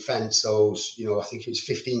day in defence, those, I think it was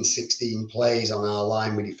 15, 16 plays on our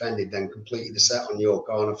line we defended, then completed the set on your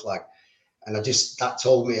corner flag. And that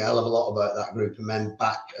told me a hell of a lot about that group of men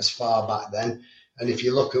back as far back then. And if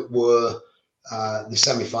you look at where the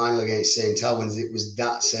semi-final against St. Helens, it was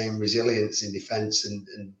that same resilience in defence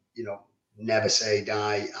and never say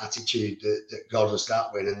die attitude that got us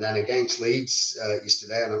that win. And then against Leeds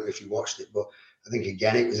yesterday, I don't know if you watched it, but I think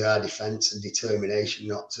again it was our defence and determination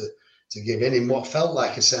not to give in what felt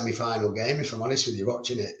like a semi-final game. If I'm honest with you,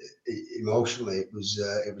 watching it emotionally, it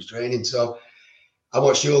was draining. So I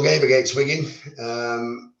watched your game against Wigan,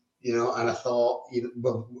 and I thought,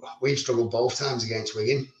 we've struggled both times against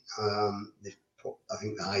Wigan. They've put, I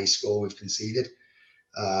think, the highest score we've conceded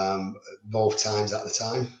both times at the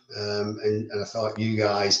time. And I thought you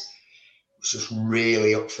guys was just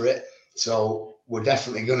really up for it. So we're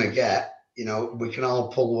definitely going to get, we can all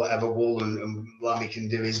pull whatever wool and Lammy can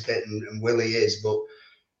do his bit and Willie is, but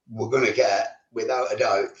we're going to get, without a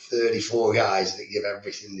doubt, 34 guys that give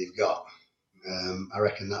everything they've got. I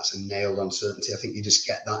reckon that's a nailed on certainty. I think you just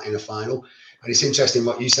get that in a final. And it's interesting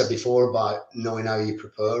what you said before about knowing how you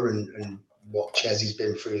prepare and what Chesy's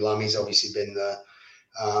been through. Lammy's obviously been there.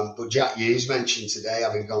 But Jack Hughes mentioned today,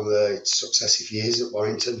 having gone there successive years at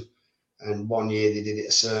Warrington, and one year they did it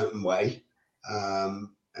a certain way,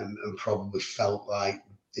 and probably felt like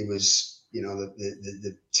it was,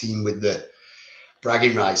 the team with the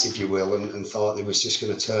bragging rights, if you will, and thought they was just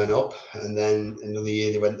going to turn up. And then another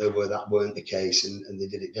year they went there where that weren't the case, and they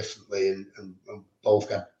did it differently, and both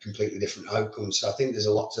got completely different outcomes. So I think there's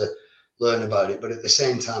a lot to learn about it. But at the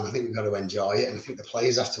same time, I think we've got to enjoy it, and I think the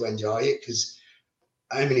players have to enjoy it, because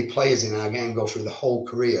how many players in our game go through the whole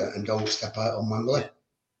career and don't step out on Wembley?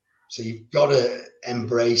 So you've got to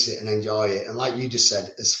embrace it and enjoy it. And like you just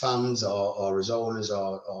said, as fans or as owners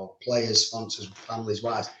or players, sponsors, families,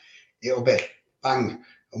 wives, it'll be bang,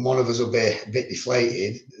 and one of us will be a bit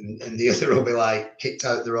deflated, and the other will be like kicked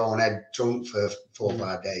out their own head, drunk for 4 or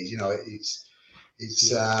 5 days.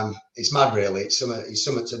 It's mad, really. It's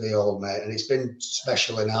something to behold, mate. And it's been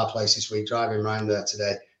special in our place this week, driving around there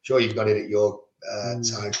today. Sure, you've got it at your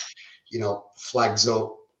time. Flags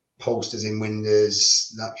up, posters in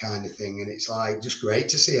windows, that kind of thing, and it's like just great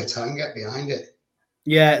to see a town get behind it.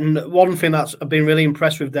 Yeah, and one thing that's I've been really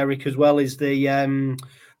impressed with, Derek, as well, is the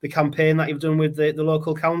campaign that you've done with the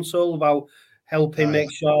local council about helping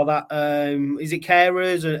make sure that is it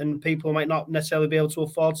carers and people who might not necessarily be able to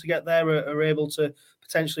afford to get there are able to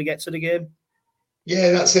potentially get to the game.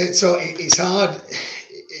 Yeah, that's it. So it's hard.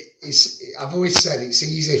 I've always said it's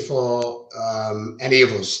easy for any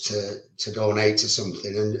of us to donate to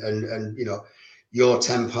something, and your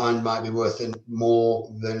 £10 might be worth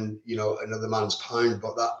more than, you know, another man's pound,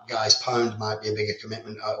 but that guy's pound might be a bigger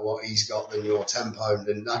commitment out of what he's got than your £10,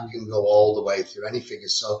 and that can go all the way through any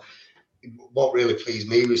figures. So what really pleased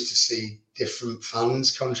me was to see different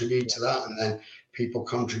fans contribute to that, and then people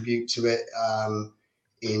contribute to it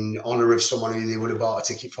in honour of someone who they would have bought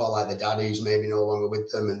a ticket for, like the dad who's maybe no longer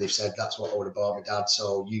with them, and they've said, that's what I would have bought my dad,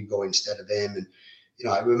 so you go instead of him. And you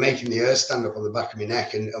know, we're making the hair stand up on the back of my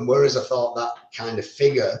neck. And whereas I thought that kind of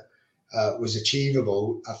figure was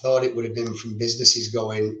achievable, I thought it would have been from businesses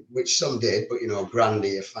going, which some did, but, you know,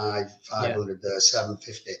 Grandy, 500 there,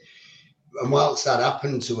 750. And whilst that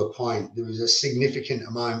happened to a point, there was a significant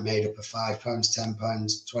amount made up of £5, £10,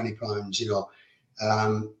 £20, you know.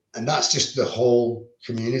 And that's just the whole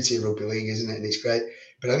community of rugby league, isn't it? And it's great.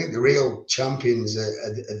 But I think the real champions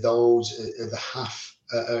are the half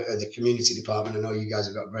of the community department. I know you guys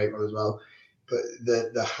have got a great one as well. But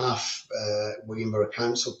the half Wigan Borough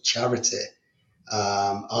Council charity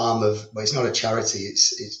arm of, well, it's not a charity.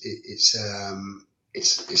 It's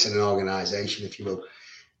an organisation, if you will,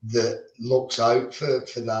 that looks out for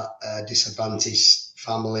that disadvantaged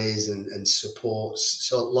families and supports.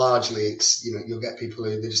 So largely, it's, you know, you'll get people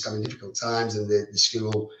who they're just having difficult times, and the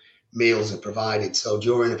school meals are provided. So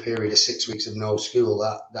during a period of 6 weeks of no school,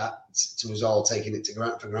 that to us all taking it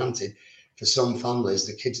for granted. For some families,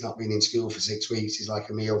 the kids not being in school for 6 weeks is like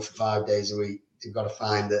a meal for 5 days a week. They've got to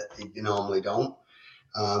find that they normally don't,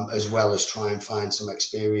 as well as try and find some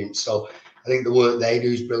experience. So I think the work they do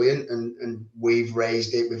is brilliant, and we've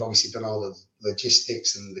raised it. We've obviously done all the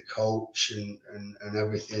logistics and the coach and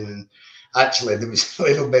everything. And actually, there was a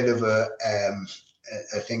little bit of a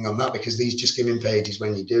thing on that, because these Just Giving pages,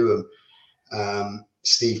 when you do them,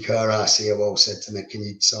 Steve Kerr, our COO, said to me, can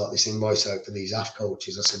you sort this invoice out for these AF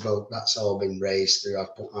coaches? I said, well, that's all been raised through,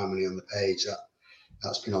 I've put my money on the page.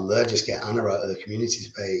 That's been on there. Just get Anna out of the community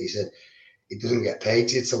to pay. He said, it doesn't get paid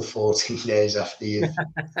till 14 days after you've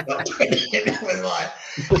got paid. It was like,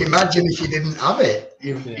 imagine if you didn't have it.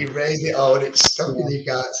 You've raised it all and it's stuck and you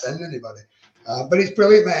can't send anybody. But it's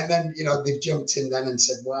brilliant, mate. And then, you know, they've jumped in then and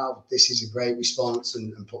said, wow, this is a great response,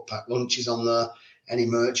 and put packed lunches on there. Any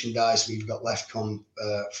merchandise we've got left come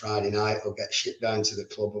Friday night will get shipped down to the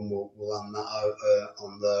club, and we'll hand that out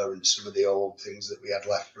on there, and some of the old things that we had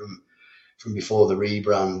left from before the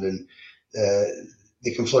rebrand. And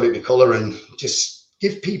they can flood it with colour and just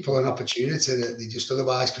give people an opportunity that they just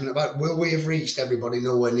otherwise couldn't have. Will we have reached everybody?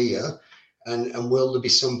 Nowhere near. And will there be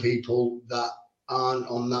some people that aren't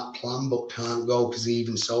on that plan but can't go, because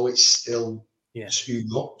even so it's still too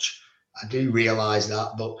much? I do realise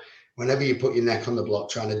that, but whenever you put your neck on the block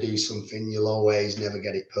trying to do something, you'll always never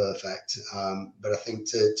get it perfect. But I think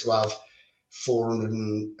to have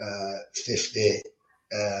 450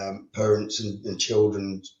 parents and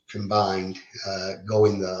children combined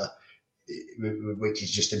going there, which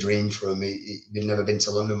is just a dream for them. They've never been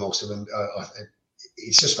to London, most of them.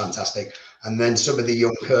 It's just fantastic. And then some of the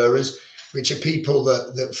young carers, which are people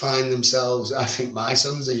that find themselves, I think my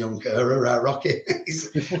son's a young carer, right, Rocky? he's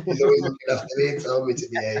always looking after me and telling me to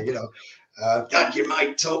behave, you know. Dad, you're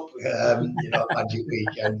mic'd up, you know, Magic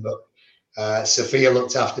Weekend. But Sophia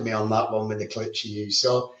looked after me on that one with the clip she used.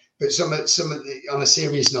 So, but some of the, on a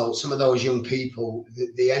serious note, some of those young people,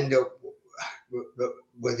 they end up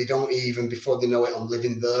where they don't even, before they know it, on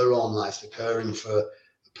living their own life, they're caring for a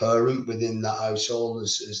parent within that household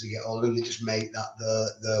as they get older, and they just make that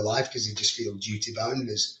their life, because they just feel duty bound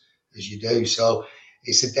as you do. So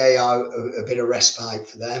it's a day out, a bit of respite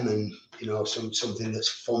for them, and, you know, something that's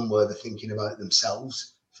fun where they're thinking about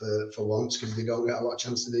themselves for once, because they don't get a lot of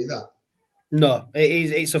chance to do that. No, it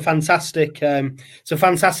is. It's a fantastic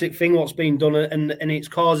thing what's been done, and it's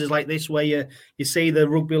causes like this where you see the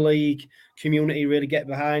rugby league community really get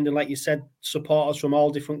behind, and like you said, supporters from all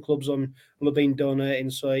different clubs will have been donating.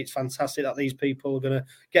 So it's fantastic that these people are going to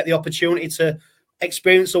get the opportunity to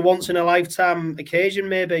experience a once in a lifetime occasion.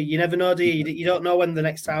 Maybe you never know, do you? You don't know when the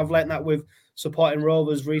next time. I've learned that with supporting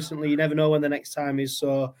Rovers recently. You never know when the next time is.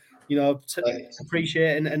 So, you know,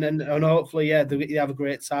 appreciate it and hopefully, they have a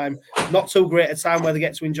great time. Not too great a time where they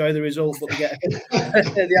get to enjoy the result, but they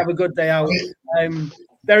have a good day out.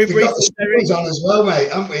 Very briefly, on as well,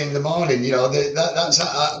 mate, haven't we? In the morning, you know, that's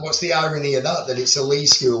what's the irony of that? That it's a Lee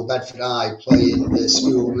school, Bedford High, playing the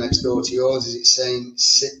school next door to yours. Is it St.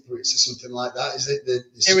 Cypriots or something like that? Is it the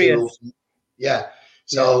school? Yeah.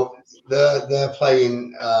 So they're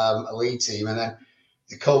playing a league team, and then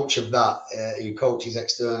the coach of that, who coaches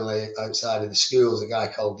externally outside of the school, is a guy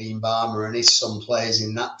called Dean Barmer, and his son plays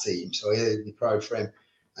in that team. So he'd be proud for him.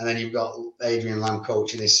 and then you've got Adrian Lamb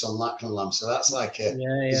coaching his son Lachlan Lamb. So that's like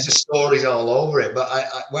there's just stories all over it. But I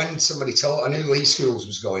when somebody told, I knew Lee Schools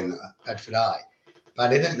was going there, Bedford High, but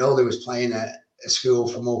I didn't know they was playing a school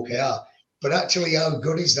from OKR. But actually, how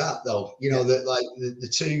good is that though? You know, that like the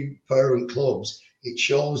two parent clubs, it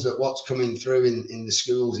shows that what's coming through in the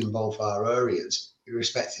schools in both our areas,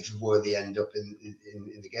 irrespective of where they end up in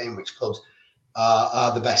the game, which clubs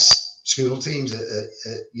are the best school teams at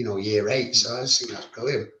year 8. So I just think that's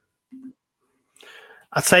brilliant.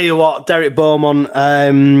 I tell you what, Derek Beaumont,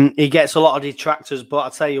 he gets a lot of detractors, but I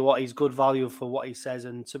tell you what, he's good value for what he says.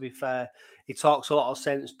 And to be fair, he talks a lot of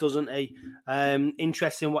sense, doesn't he?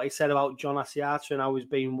 Interesting what he said about John Asiata and how he's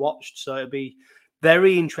being watched. So it'll be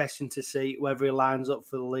very interesting to see whether he lines up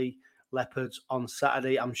for the Leigh Leopards on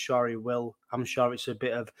Saturday. I'm sure he will. I'm sure it's a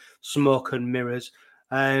bit of smoke and mirrors.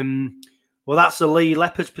 Well, that's the Leigh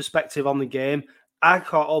Leopards perspective on the game. I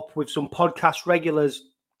caught up with some podcast regulars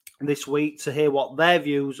this week to hear what their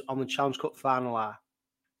views on the Challenge Cup final are.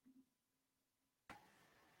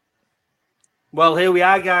 Well, here we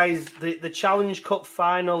are, guys. The Challenge Cup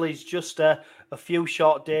final is just a few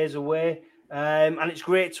short days away. And it's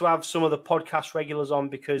great to have some of the podcast regulars on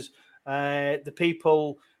because the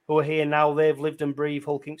people who are here now, they've lived and breathed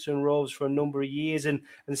Hull Kingston Rovers for a number of years. And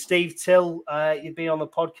Steve Till, you've been on the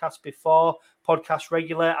podcast before, podcast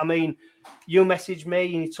regular. I mean, you messaged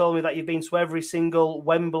me and you told me that you've been to every single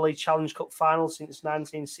Wembley Challenge Cup final since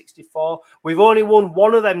 1964. We've only won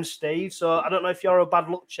one of them, Steve, so I don't know if you're a bad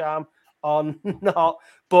luck charm or not.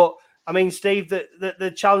 But, I mean, Steve,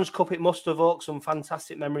 the Challenge Cup, it must evoke some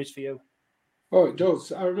fantastic memories for you. Oh, it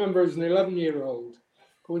does. I remember as an 11-year-old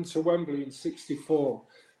going to Wembley in 64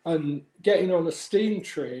 and getting on a steam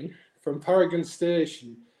train from Paragon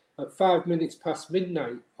Station at 5 minutes past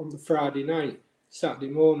midnight on the Friday night, Saturday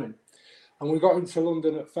morning. And we got into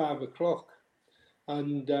London at 5 o'clock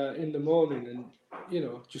and in the morning and,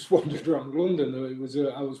 just wandered around London.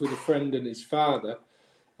 I was with a friend and his father.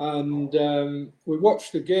 And we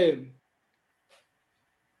watched the game.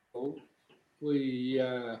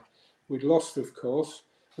 We'd lost, of course.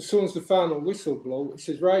 As soon as the final whistle blew, he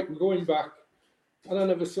says, right, we're going back. And I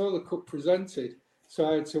never saw the cup presented. So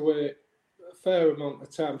I had to wait a fair amount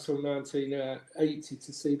of time till 1980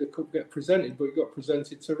 to see the cup get presented, but it got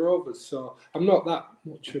presented to Rovers. So I'm not that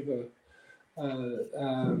much of a,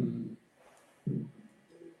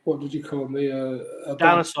 what did you call me? A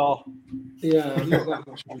dinosaur. Yeah, I'm not that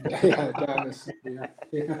much of a dinosaur.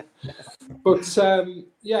 Yeah. But,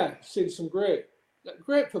 seen some great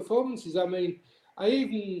performances. I mean, I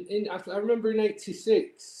remember in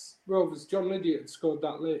 86, Rovers, John Lydiate had scored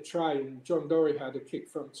that late try and John Dorrie had a kick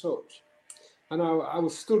from touch. And I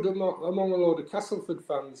was stood among a load of Castleford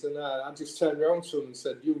fans and I just turned around to them and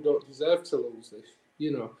said, you don't deserve to lose this,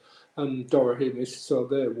 And Dorrie missed, so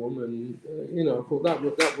they won. And, but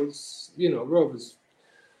that was, Rovers.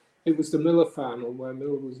 It was the Miller final where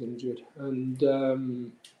Miller was injured. And,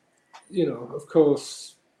 of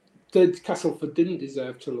course, Castleford didn't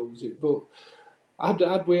deserve to lose it, but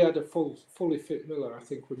had we had a fully fit Miller, I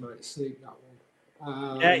think we might have sneaked that one.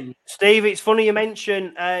 Steve, it's funny you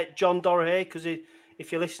mention John Dorrie because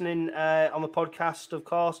if you're listening on the podcast, of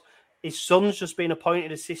course, his son's just been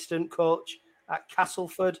appointed assistant coach at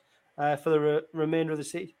Castleford for the remainder of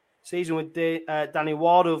the season with Danny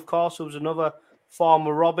Ward, of course, who was another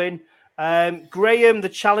former Robin. Graham, the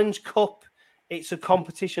Challenge Cup, it's a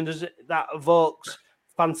competition that evokes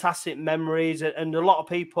fantastic memories, and a lot of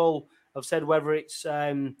people have said whether it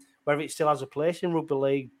still has a place in rugby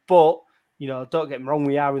league. But don't get me wrong,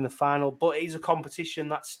 we are in the final, but it is a competition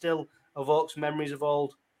that still evokes memories of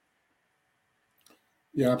old.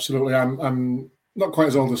 Yeah, absolutely. I'm not quite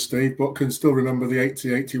as old as Steve, but can still remember the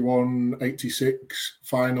 80, 81, 86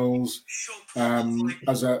 finals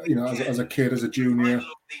as a kid, as a junior,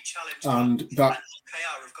 and that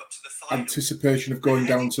anticipation of going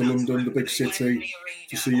down to London, the big city,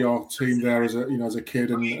 to see your team there as a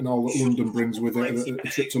kid, and all that London brings with it. A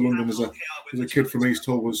trip to London as a kid from East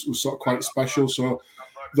Hull was sort of quite special. So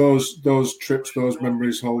those trips, those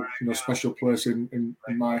memories hold special place in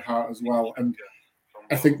my heart as well. And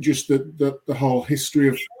I think just the whole history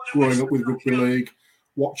of growing up with rugby league,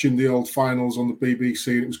 watching the old finals on the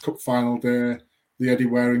BBC, it was Cup Final Day, the Eddie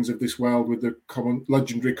Warings of this world with the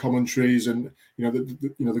legendary commentaries, and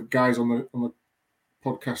the guys on the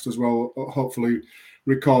podcast as well. Hopefully,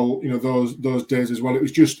 recall those days as well. It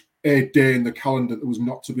was just a day in the calendar that was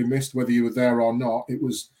not to be missed, whether you were there or not. It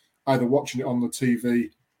was either watching it on the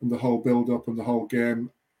TV and the whole build-up and the whole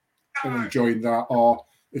game and enjoying that, or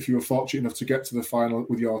if you were fortunate enough to get to the final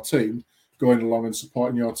with your team, going along and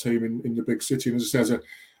supporting your team in the big city. And as I say,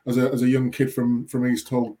 as a young kid from East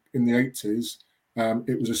Hull in the 80s,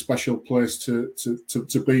 it was a special place to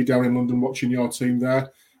be down in London watching your team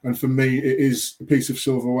there. And for me, it is a piece of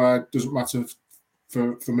silverware. Doesn't matter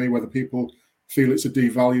for me whether people feel it's a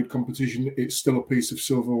devalued competition. It's still a piece of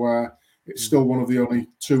silverware. It's still one of the only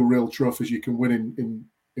 2 real trophies you can win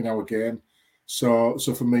in our game. So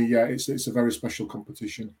for me, yeah, it's a very special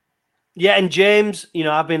competition. Yeah, and James,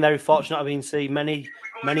 I've been very fortunate. I've been seeing many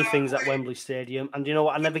things at Wembley Stadium, and you know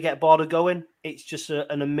what? I never get bored of going. It's just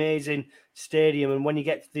an amazing stadium, and when you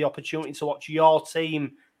get the opportunity to watch your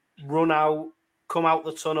team run out, come out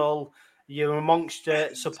the tunnel, you're amongst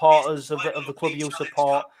supporters of the club you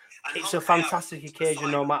support. It's a fantastic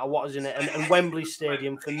occasion, no matter what is in it. And Wembley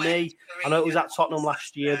Stadium, for me, I know it was at Tottenham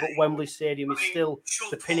last year, but Wembley Stadium is still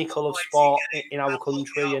the pinnacle of sport in our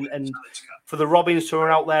country. And for the Robins to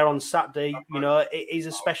run out there on Saturday, it is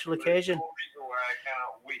a special occasion.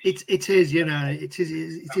 It is, it is.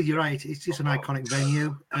 You're right. It's just an iconic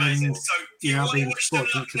venue, and I've been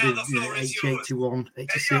fortunate to do 80, 81,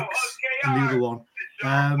 86, and the other one.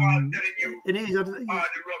 It is.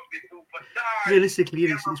 Realistically,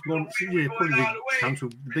 it's one. Probably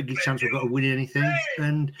the biggest chance we've got of winning anything.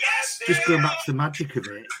 And just going back to the magic of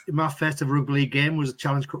it, my first ever rugby league game was a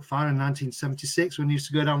Challenge Cup final in 1976 when we used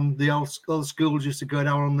to go down. The old schools used to go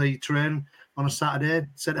down on the train on a Saturday.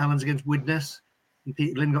 St Helens against Widnes, and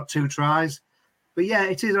Peter Glynn got 2 tries. But yeah,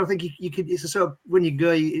 it is. I think you can. It's a sort of when you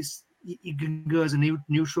go, you can go as a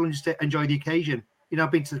neutral and just enjoy the occasion. I've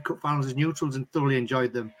been to the cup finals as neutrals and thoroughly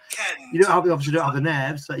enjoyed them. You obviously don't have the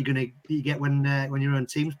nerves that you get when your own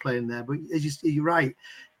team's playing there. But you're right.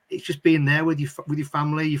 It's just being there with your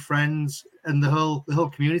family, your friends, and the whole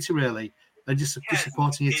community really, and just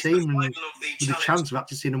supporting your team and with the chance of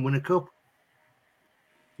actually seeing them win a cup.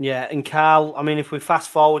 Yeah, and Carl, I mean, if we fast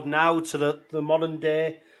forward now to the modern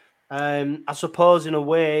day, I suppose in a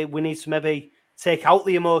way we need to maybe take out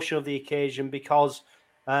the emotion of the occasion because.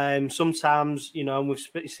 Sometimes, and we've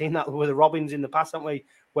seen that with the Robins in the past, haven't we?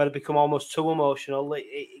 Where they become almost too emotional.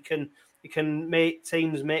 It can make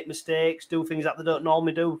teams make mistakes, do things that they don't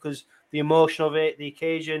normally do because the emotion of it, the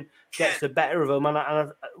occasion, gets the better of them.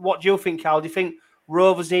 And what do you think, Carl? Do you think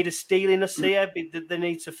Rovers need a steeliness here? Do they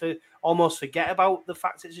need to almost forget about the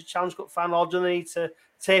fact it's a Challenge Cup final, or do they need to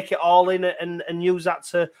take it all in and use that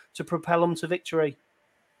to propel them to victory?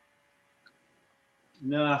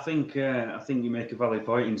 No, I think you make a valid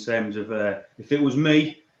point in terms of if it was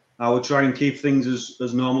me, I would try and keep things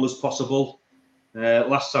as normal as possible.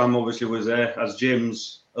 Last time, obviously, was as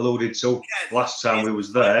James alluded to. Last time we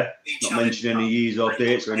was there, not mentioning any years or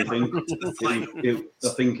dates or anything. I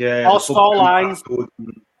think all score lines.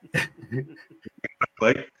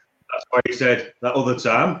 That's why he said that other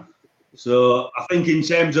time. So I think in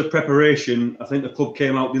terms of preparation, I think the club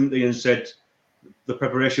came out, didn't they, and said. The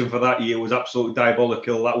preparation for that year was absolutely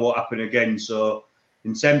diabolical. That won't happen again. So,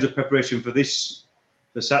 in terms of preparation for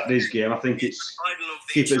Saturday's game, I think it's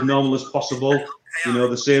keep it as normal as possible.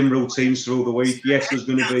 The same routines through the week. Yes, there's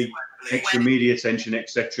going to be extra media attention,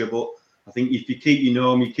 etc. But I think if you keep your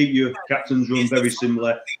norm, you keep your captain's run very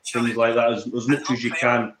similar, things like that, as much as you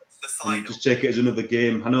can, and just take it as another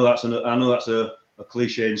game. I know that's a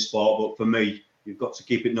cliche in sport, but for me, you've got to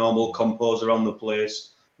keep it normal, composed around the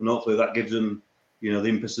place, and hopefully that gives them. The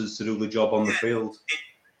impetus to do the job on the field.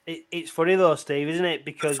 It's funny though, Steve, isn't it?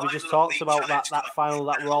 Because we just talked about that final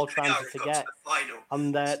that we're all trying to forget.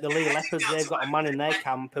 And the Leigh Leopards, they've got a man in their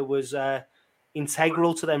camp who was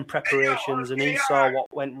integral to them preparations, and he saw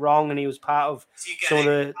what went wrong, and he was part of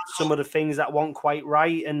some of the things that weren't quite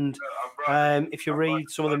right. And if you read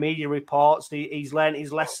some of the media reports, he's learned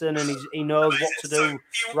his lesson and he knows what to do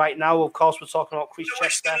right now. Of course, we're talking about Chris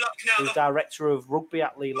Chester, who's director of rugby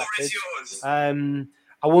at Leigh Leopards.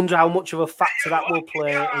 I wonder how much of a factor that will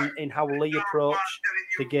play in how Leigh approach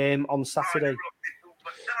the game on Saturday.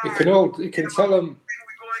 You can tell them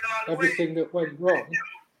everything that went wrong.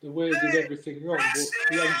 The way he did everything wrong, but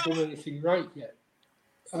he hasn't done anything right yet.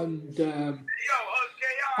 And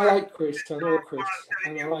I like Chris, and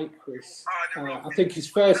I like Chris. I think his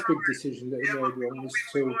first big decision that he made was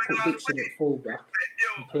to put Dixon at fullback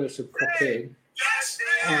in place of Cockayne.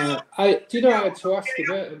 I had to ask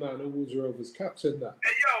a mate of mine who was Rovers captain that,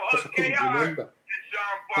 because I couldn't remember.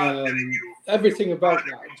 Everything about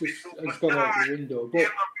that just has gone out the window. But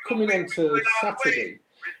coming on to Saturday,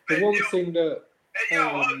 the one thing that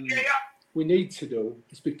we need to do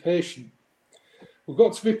is be patient. We've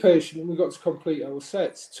got to be patient and we've got to complete our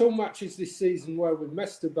sets. 2 matches this season where we've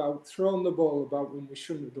messed about, thrown the ball about when we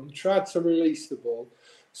shouldn't have done, tried to release the ball.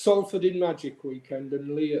 Salford in Magic Weekend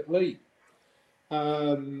and Leigh at Leigh.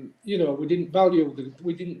 We didn't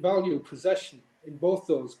value possession. in both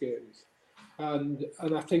those games. And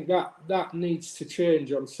I think that needs to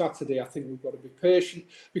change on Saturday. I think we've got to be patient,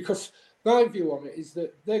 because my view on it is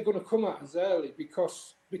that they're going to come at us early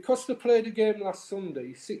because they played a game last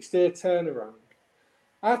Sunday, 6-day turnaround.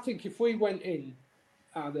 I think if we went in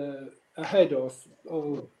at ahead or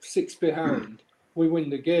 6 behind, we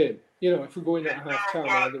win the game. You know, if we go in at half time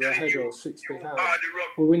either ahead or 6 behind,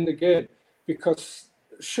 we win the game, because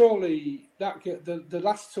surely the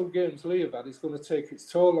last 2 games Lee have had is going to take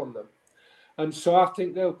its toll on them. And so I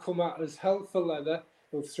think they'll come at us hell for leather.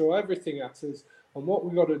 They'll throw everything at us. And what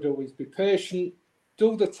we've got to do is be patient,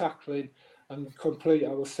 do the tackling, and complete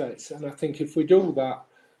our sets. And I think if we do that,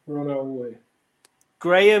 we're on our way.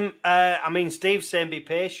 Graham, Steve's saying be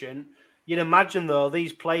patient. You'd imagine, though,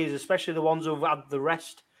 these players, especially the ones who've had the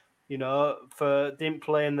rest, didn't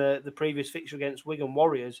play in the previous fixture against Wigan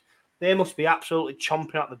Warriors, they must be absolutely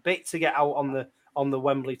chomping at the bit to get out on the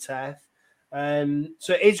Wembley turf.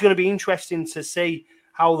 So it's going to be interesting to see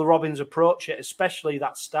how the Robins approach it, especially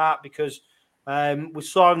that start, because we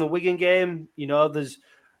saw in the Wigan game, there's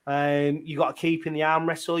you got to keep in the arm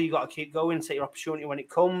wrestle, you got to keep going, take your opportunity when it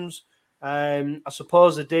comes. I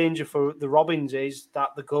suppose the danger for the Robins is that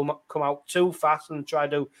they come out too fast and try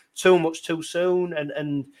to do too much too soon,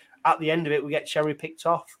 and at the end of it, we get cherry picked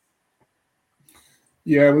off.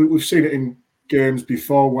 Yeah, we've seen it in games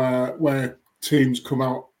before where teams come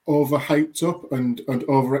out overhyped up and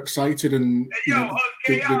overexcited, and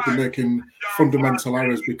they're making fundamental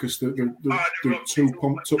errors because they're too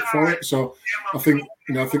pumped up for it. So I think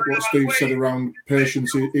what Steve said around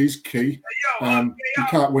patience is key. You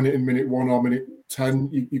can't win it in minute 1 or minute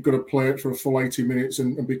 10. You've got to play it for a full 80 minutes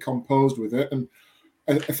and be composed with it. And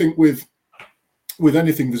I think with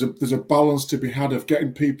anything, there's a balance to be had of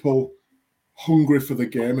getting people hungry for the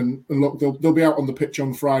game, and look, they'll be out on the pitch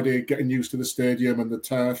on Friday getting used to the stadium and the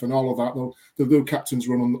turf and all of that. They'll do captain's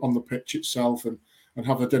run on the pitch itself and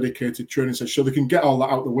have a dedicated training session, so they can get all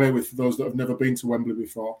that out of the way with those that have never been to Wembley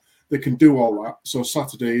before. They can do all that. So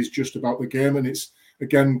Saturday is just about the game, and it's,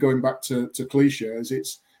 again, going back to cliches,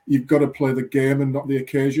 it's you've got to play the game and not the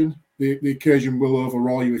occasion. The occasion will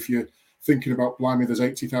overawe you if you're thinking about, blimey, there's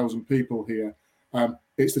 80,000 people here.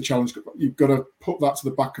 It's the challenge. You've got to put that to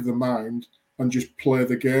the back of the mind and just play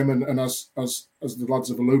the game. And as the lads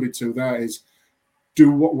have alluded to, there is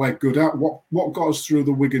do what we're good at. What got us through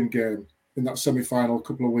the Wigan game in that semi-final a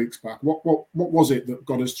couple of weeks back? What was it that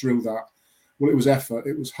got us through that? Well, it was effort.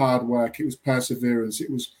 It was hard work. It was perseverance.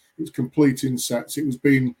 It was completing sets. It was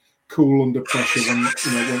being cool under pressure when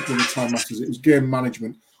the time matters. It was game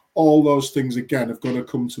management. All those things again have got to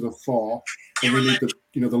come to the fore, and we need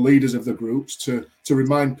the leaders of the groups to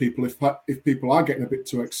remind people if people are getting a bit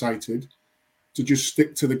too excited, to just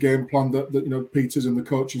stick to the game plan that Peters and the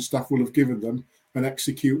coaching staff will have given them and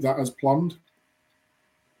execute that as planned.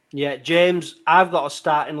 Yeah, James, I've got a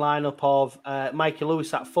starting lineup of Mikey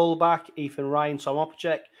Lewis at fullback, Ethan Ryan, Tom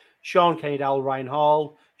Opacek, Sean Kenny-Dowell, Ryan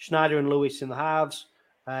Hall, Schneider and Lewis in the halves,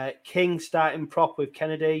 King starting prop with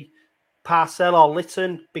Kennedy, Parcell or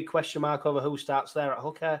Litton, big question mark over who starts there at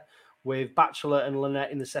hooker, with Batchelor and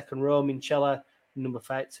Lynette in the second row, Minchella number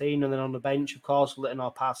 13, and then on the bench, of course, Litton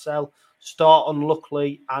or Parcell, Staunton,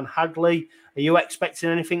 Luckley and Hadley. Are you expecting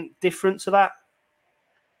anything different to that?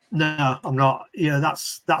 No, I'm not.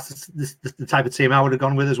 That's the type of team I would have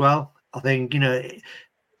gone with as well. I think, it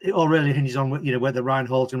all really hinges on, whether Ryan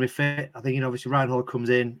Hall's going to be fit. I think, obviously Ryan Hall comes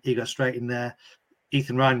in, he goes straight in there.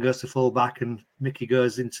 Ethan Ryan goes to full back and Mickey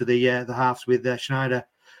goes into the halves with Schneider.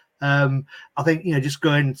 I think, just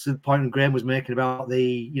going to the point that Graham was making about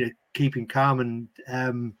the, keeping calm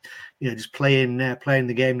and, just playing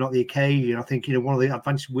the game, not the occasion. I think, one of the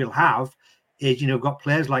advantages we'll have is, we've got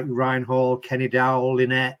players like Ryan Hall, Kenny-Dowell,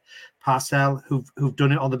 Lynette, Parcell, who've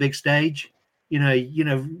done it on the big stage.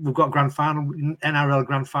 We've got grand final, NRL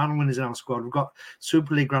grand final winners in our squad. We've got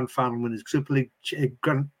Super League grand final winners, Super League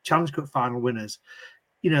Grand Challenge Cup final winners.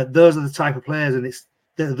 Those are the type of players, and it's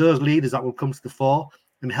those leaders that will come to the fore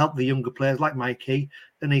and help the younger players like Mikey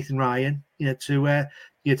and Ethan Ryan, to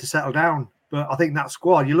settle down. But I think that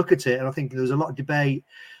squad, you look at it, and I think there's a lot of debate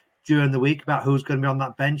during the week about who's going to be on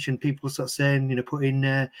that bench, and people start saying, putting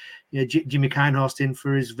Jimmy Kinehorst in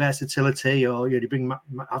for his versatility, or you bring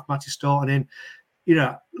Matty Staunton in.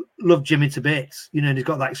 Love Jimmy to bits. And he's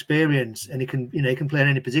got that experience, and he can play in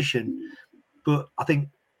any position. But I think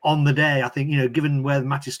on the day, given where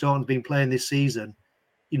Matty Staunton's been playing this season,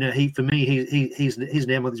 his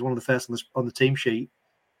name is one of the first on the team sheet.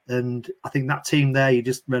 And I think that team there you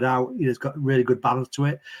just read out, it's got really good balance to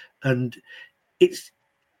it, and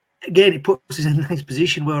it puts us in a nice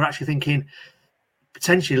position where we're actually thinking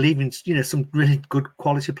potentially leaving, some really good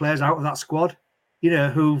quality players out of that squad.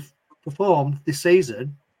 who've performed this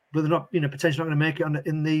season, but they're not, potentially not going to make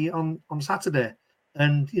it on Saturday.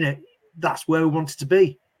 And that's where we wanted to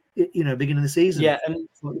be, beginning of the season. Yeah,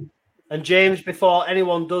 and James, before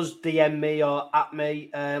anyone does DM me or at me,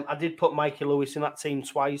 I did put Mikey Lewis in that team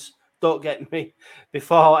twice. Don't get me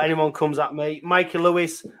before anyone comes at me. Mikey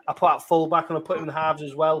Lewis, I put at fullback and I put him in the halves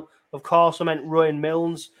as well. Of course, I meant Rowan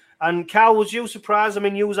Milnes. And Carl, was you surprised? I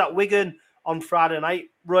mean, you was at Wigan on Friday night.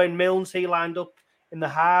 Rowan Milnes, he lined up in the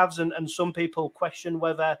halves, and some people question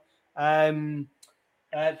whether,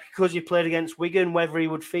 because he played against Wigan, whether he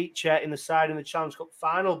would feature in the side in the Challenge Cup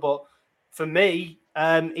final. But for me,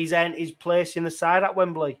 he's earned his place in the side at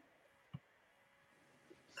Wembley.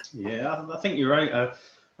 Yeah, I think you're right.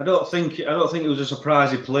 I don't think it was a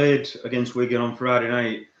surprise he played against Wigan on Friday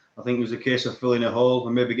night. I think it was a case of filling a hole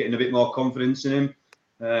and maybe getting a bit more confidence in him.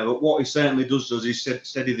 But what he certainly does is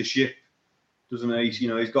steady the ship, doesn't he?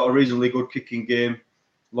 He's got a reasonably good kicking game,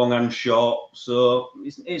 long and short. So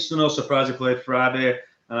it's no surprise he played Friday,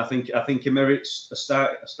 and I think he merits a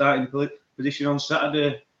starting position on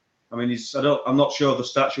Saturday. I mean, I'm not sure the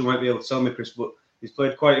stats you might be able to tell me, Chris, but he's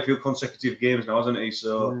played quite a few consecutive games now, hasn't he?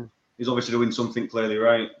 So he's obviously doing something clearly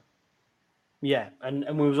right. Yeah, and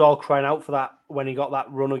we was all crying out for that when he got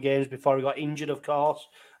that run of games before he got injured, of course.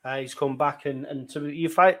 He's come back and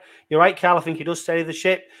you're right, Carl. I think he does steady the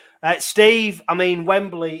ship. Steve, I mean,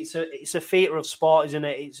 Wembley, it's a theatre of sport, isn't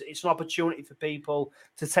it? It's an opportunity for people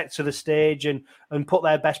to take to the stage and put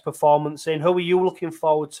their best performance in. Who are you looking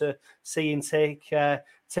forward to seeing take their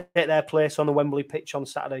place on the Wembley pitch on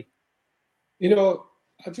Saturday?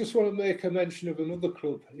 I just want to make a mention of another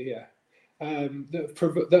club here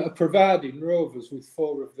that are providing Rovers with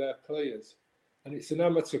 4 of their players. And it's an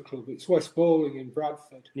amateur club. It's West Bowling in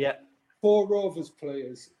Bradford. Yeah. 4 Rovers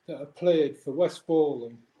players that have played for West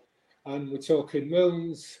Bowling. And we're talking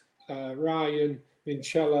Milnes, Ryan,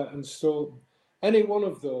 Minchella and Stoughton. Any one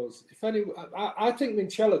of those, I think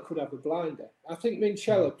Minchella could have a blinder. I think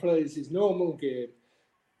Minchella plays his normal game.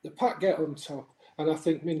 The pack get on top. And I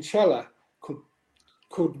think Minchella could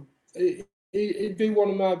it'd be one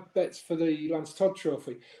of my bets for the Lance Todd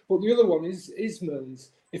Trophy. But the other one is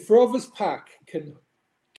Milnes. If Rovers pack can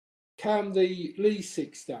calm the Lee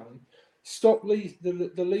Six down, stop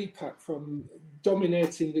the Lee pack from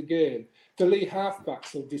dominating the game, the Lee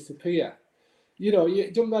halfbacks will disappear.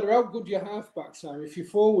 It doesn't matter how good your halfbacks are. If your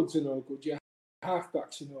forwards are no good, your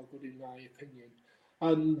halfbacks are no good, in my opinion.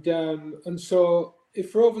 And so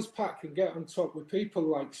if Rovers pack can get on top with people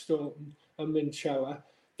like Stoughton and Minchella,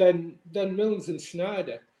 then Milnes and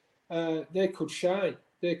Schneider, they could shine.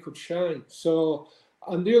 So,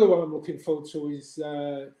 and the other one I'm looking forward to is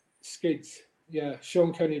Skids. Yeah,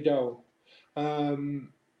 Sean Kenny-Dowell.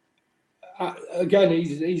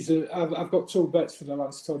 Again, I've got 2 bets for the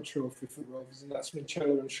Lance Todd Trophy for Rovers, and that's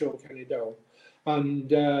Minchella and Sean Kenny-Dowell.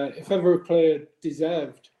 And if ever a player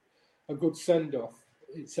deserved a good send-off,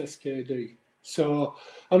 it's SKD. So,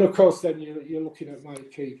 and of course, then you're looking at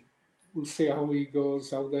Mikey. We'll see how he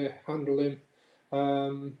goes, how they handle him.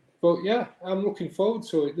 But yeah, I'm looking forward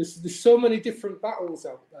to it. There's so many different battles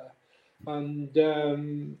out there, and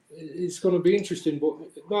it's going to be interesting. But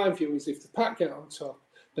my view is if the pack get on top,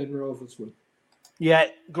 then Rovers win. Yeah,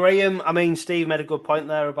 Graham, I mean, Steve made a good point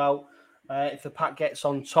there about if the pack gets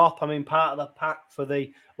on top. I mean, part of the pack for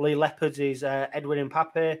the Lee Leopards is Edwin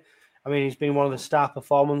Mbappe. I mean, he's been one of the star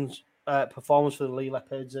performers for the Lee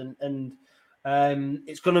Leopards, and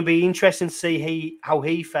it's going to be interesting to see how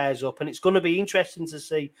he fares up, and it's going to be interesting to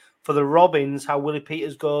see for the Robins how Willie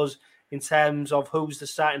Peters goes in terms of who's the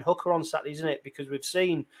starting hooker on Saturday, isn't it? Because we've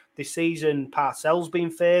seen this season Parcells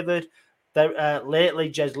being favoured.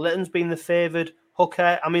 Lately, Jez Litton's been the favoured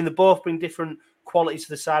hooker. I mean, they both bring different qualities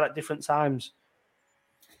to the side at different times.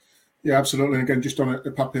 Yeah, absolutely. And again, just on it,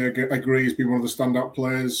 Pape, I agree, he's been one of the standout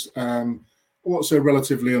players. I won't say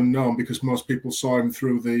relatively unknown because most people saw him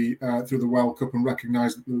through the World Cup and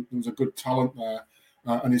recognised that there was a good talent there,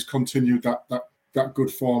 and he's continued that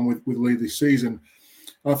good form with Lee this season.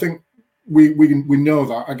 And I think we know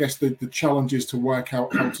that. I guess the challenge is to work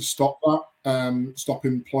out how to stop that, stop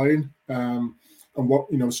him playing,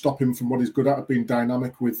 and stop him from what he's good at, being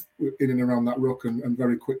dynamic with in and around that ruck and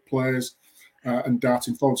very quick players and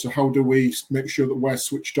darting forward. So how do we make sure that we're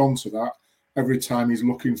switched on to that every time he's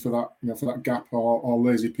looking for that gap or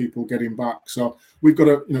lazy people getting back? So we've got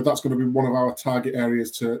to, that's going to be one of our target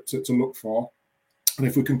areas to look for. And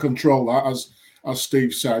if we can control that, as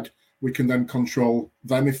Steve said, we can then control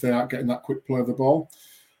them if they aren't getting that quick play of the ball.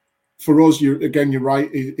 For us, you're right,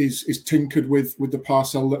 is tinkered with the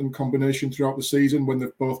Parcell-Litton combination throughout the season when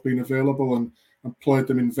they've both been available and played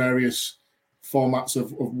them in various formats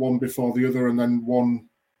of one before the other, and then one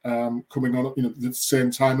coming on, you know, the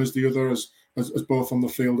same time as the other, as both on the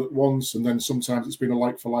field at once, and then sometimes it's been a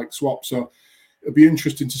like for like swap. So it'll be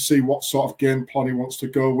interesting to see what sort of game plan he wants to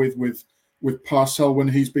go with Parcell when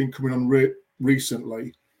he's been coming on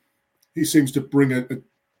recently. He seems to bring a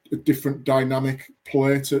different dynamic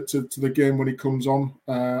play to the game when he comes on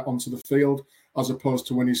onto the field, as opposed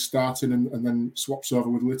to when he's starting and then swaps over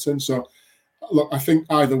with Litton. So, look, I think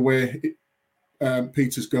either way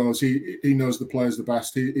Peters goes, he knows the players the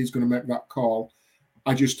best. He's going to make that call.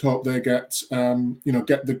 I just hope they get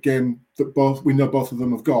the game that both of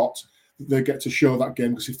them have got. They get to show that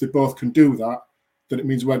game, because if they both can do that, then it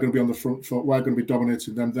means we're going to be on the front foot. We're going to be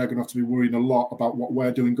dominating them. They're going to have to be worrying a lot about what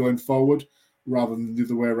we're doing going forward, rather than the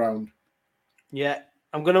other way around. Yeah,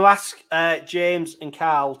 I'm going to ask James and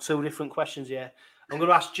Carl two different questions here. I'm going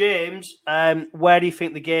to ask James, where do you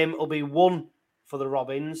think the game will be won for the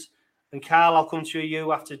Robins? And Carl, I'll come to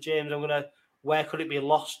you after James. Where could it be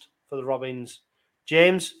lost for the Robins?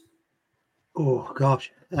 James? Oh,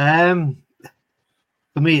 gosh.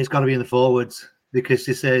 For me, it's got to be in the forwards, because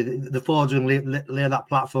they say the forwards are going to lay that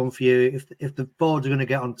platform for you. If the forwards are going to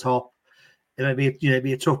get on top, it'll be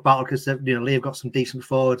a tough battle, because Lee have got some decent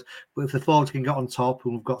forwards. But if the forwards can get on top,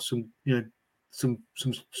 and we've got some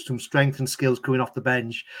strength and skills coming off the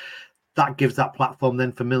bench, that gives that platform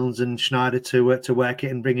then for Milnes and Schneider to work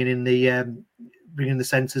it, and bringing in the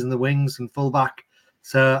centres and the wings and fullback.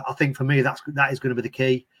 So I think for me that is going to be the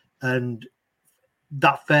key. And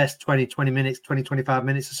that first 20 minutes, 25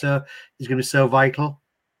 minutes or so is going to be so vital.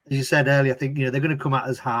 As you said earlier, I think they're going to come at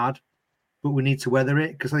us hard, but we need to weather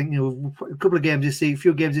it, because I think a couple of games a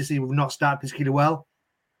few games this season we've not started particularly well,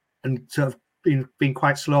 and sort of been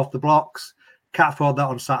quite slow off the blocks. Can't afford that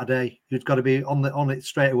on Saturday. You've got to be on it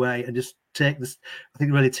straight away and just take this. I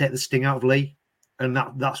think really take the sting out of Lee, and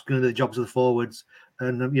that's going to be the jobs of the forwards.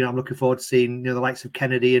 And I'm looking forward to seeing the likes of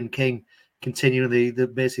Kennedy and King continuing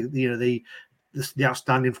the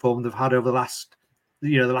outstanding form they've had over the last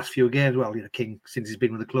few games. Well, King since he's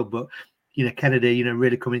been with the club, but Kennedy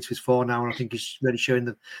really coming into his form now, and I think he's really showing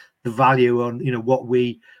the value on what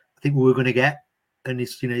I think we were going to get, and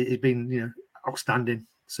he's been outstanding.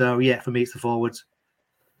 So yeah, for me it's the forwards.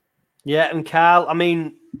 Yeah, and Carl, I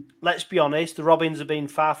mean, let's be honest, the Robins have been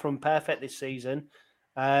far from perfect this season.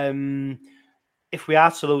 If we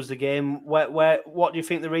are to lose the game, what do you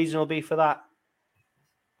think the reason will be for that?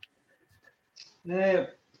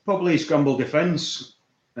 Probably scramble defence.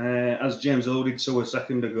 As James alluded to a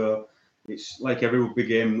second ago, it's like every rugby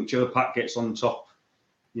game, whichever pack gets on top,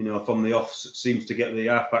 from the off, seems to get the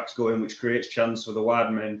half backs going, which creates chance for the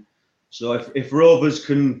wide men. So if Rovers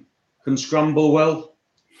can scramble well,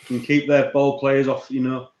 can keep their ball players off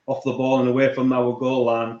the ball and away from our goal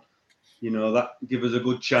line, that gives us a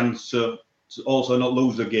good chance to also not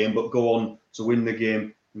lose the game, but go on to win the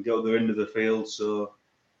game and get to the end of the field. So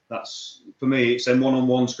that's, for me, it's them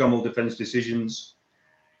one-on-one scramble defence decisions.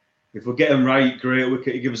 If we get them right, great.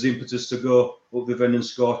 It gives us the impetus to go up the end and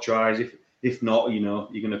score tries. If not, you're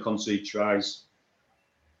going to concede tries.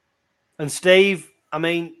 And Steve, I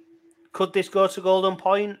mean, could this go to Golden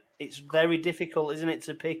Point? It's very difficult, isn't it,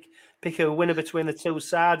 to pick a winner between the two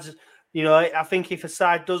sides. I think if a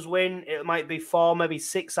side does win, it might be 4, maybe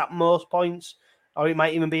 6 at most points, or it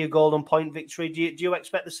might even be a Golden Point victory. Do you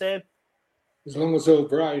expect the same? As long as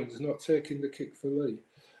O'Brien's not taking the kick for Lee.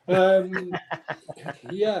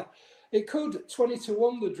 Yeah, it could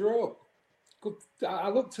 20-1 the draw. Good. I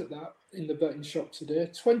looked at that in the betting shop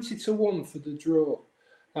today. 20-1 for the draw.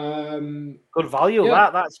 Good value.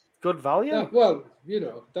 Yeah. That's good value. Yeah, well,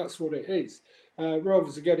 that's what it is.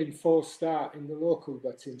 Rovers are getting 4-star in the local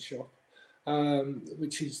betting shop,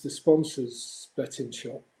 which is the sponsors' betting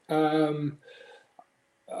shop.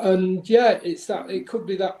 And yeah, it's that. It could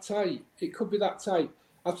be that tight.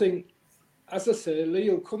 I think, as I say, Lee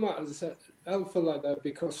will come out as a alpha ladder,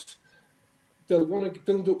 because they'll want to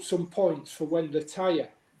build up some points for when they tire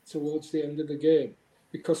towards the end of the game.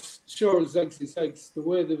 Because sure as eggs is eggs, the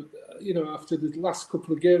way after the last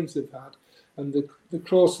couple of games they've had, and the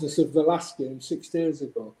closeness of the last game 6 days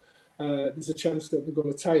ago, there's a chance that they're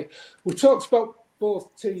going to tie. We talked about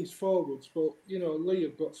both teams forwards, but Lee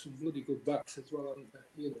have got some bloody good backs as well, haven't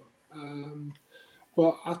they?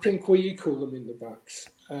 But I think we equal them in the backs.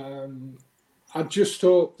 I just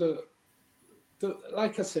hope that,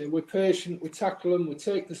 like I say, we're patient, we tackle them, we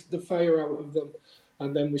take the fire out of them,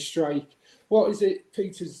 and then we strike. What is it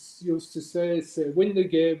Peters used to say? Win the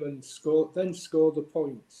game and then score the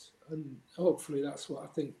points. And hopefully that's what I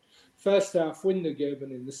think. First half, win the game,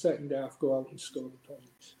 and in the second half, go out and score the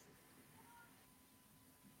points.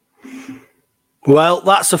 Well,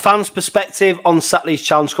 that's the fans' perspective on Saturday's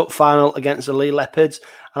Challenge Cup final against the Lee Leopards,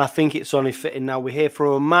 and I think it's only fitting now we hear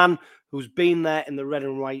from a man who's been there in the red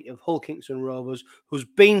and white of Hull Kingston Rovers, who's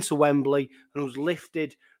been to Wembley and who's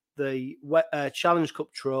lifted the Challenge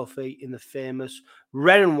Cup trophy in the famous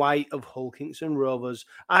red and white of Hull Kingston Rovers.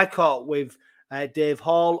 I caught with Dave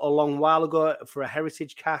Hall a long while ago for a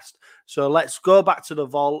Heritage cast. So let's go back to the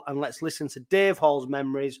vault and let's listen to Dave Hall's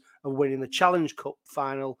memories of winning the Challenge Cup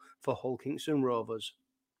final for Hull Kingston Rovers.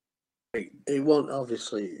 It wasn't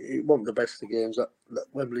the best of games that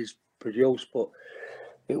Wembley's produced, but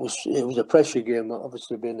it was a pressure game,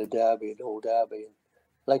 obviously being a derby, an old derby. And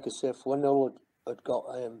like I said, when Hull had got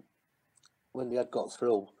when they had got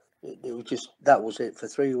through, it was just that was it for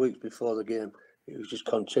 3 weeks before the game. It was just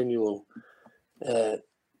continual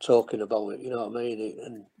talking about it, you know what I mean?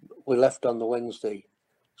 And we left on the Wednesday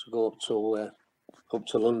to go up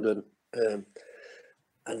to London.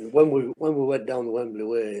 And when we went down the Wembley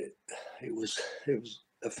way, it was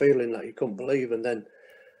a feeling that you couldn't believe. And then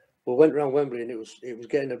we went around Wembley, and it was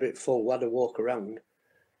getting a bit full. We had to walk around,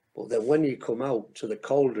 but then when you come out to the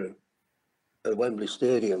cauldron at Wembley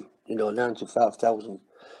Stadium, 95,000,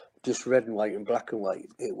 just red and white and black and white.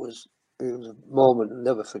 It was a moment I'll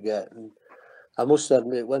never forget. And I must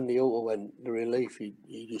admit, when the ultra went, the relief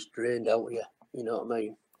he just drained out of you. You know what I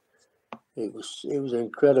mean? It was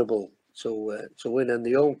incredible to win, and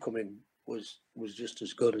the homecoming was just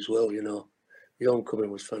as good as well. The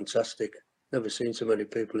homecoming was fantastic. Never seen so many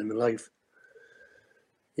people in my life.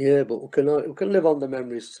 Yeah, but we can live on the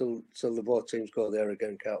memories till the both teams go there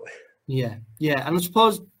again, can't we? Yeah, and I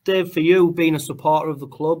suppose, Dave, for you being a supporter of the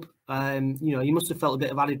club, you must have felt a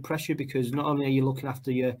bit of added pressure because not only are you looking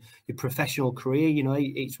after your professional career,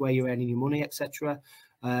 it's where you're earning your money, etc.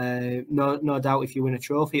 No doubt, if you win a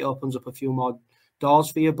trophy, it opens up a few more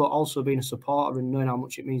doors for you. But also being a supporter and knowing how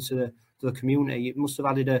much it means to the community, it must have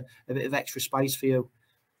added a bit of extra spice for you.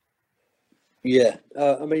 Yeah,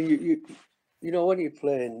 I mean, you when you're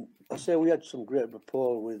playing, I say we had some great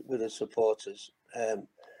rapport with the supporters.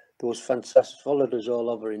 There was fantastic, followed us all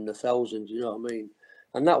over in the thousands, you know what I mean?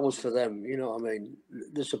 And that was for them, you know what I mean?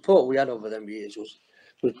 The support we had over them years was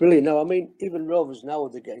brilliant. Now, I mean, even Rovers now,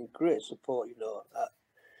 they're getting great support,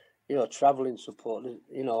 travelling support.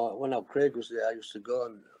 When Craig was there, I used to go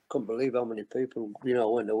and couldn't believe how many people,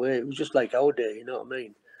 went away. It was just like our day, you know what I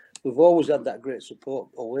mean? We've always had that great support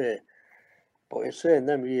away. But in saying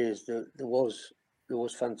them years, there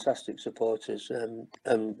was fantastic supporters,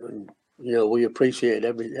 and we appreciated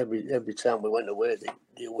every time we went away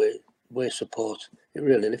the away support. It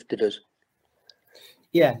really lifted us.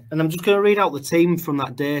 Yeah, and I'm just going to read out the team from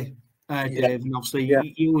that day, Dave. And obviously,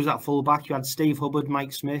 you was at full back. You had Steve Hubbard,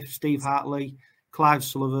 Mike Smith, Steve Hartley, Clive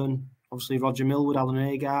Sullivan, obviously Roger Millwood, Alan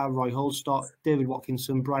Agar, Roy Holdstock, David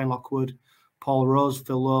Watkinson, Brian Lockwood, Paul Rose,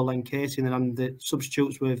 Phil Lowe, Len Casey, and then the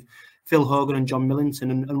substitutes with Phil Hogan and John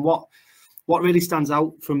Millington. And what really stands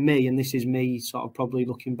out from me, and this is me sort of probably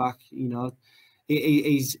looking back,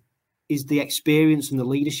 is the experience and the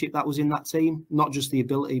leadership that was in that team. Not just the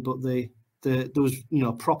ability, but there was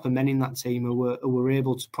proper men in that team who were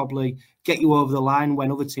able to probably get you over the line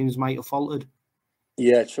when other teams might have faltered.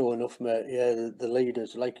 Yeah, true enough, mate. Yeah, the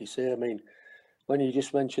leaders, like you say. I mean, when you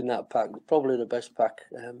just mentioned that pack, probably the best pack.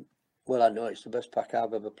 Well, I know it's the best pack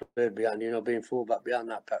I've ever played behind. Being fullback behind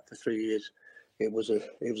that pack for 3 years, it was an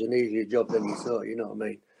easier job than you thought. You know what I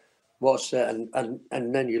mean?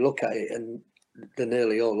 And then you look at it, and they're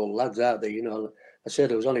nearly all old lads out there. I said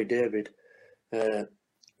there was only David,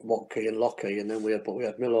 Watke, and Lockie, and then we had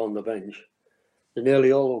Miller on the bench. They're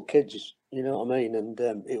nearly all old kids. You know what I mean? And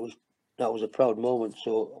that was a proud moment.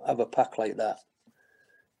 So have a pack like that,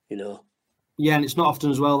 Yeah, and it's not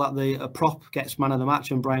often as well that a prop gets man of the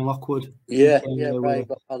match, and Brian Lockwood. Yeah, Brian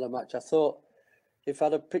got man of the match. I thought if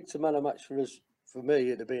I'd have picked a man of the match for me,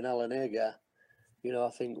 it'd have been Alan Agar. I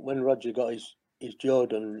think when Roger got his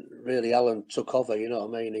Jordan, really Alan took over. You know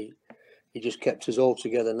what I mean? He just kept us all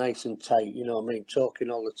together, nice and tight. You know what I mean?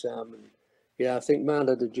 Talking all the time. And yeah, I think mine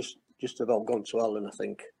had just about gone to Alan. I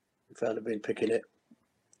think if I'd have been picking it.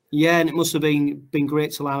 Yeah, and it must have been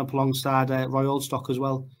great to line up alongside Roy Holdstock as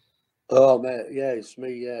well. Oh mate, yeah, it's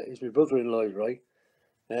me. It's my brother-in-law, right?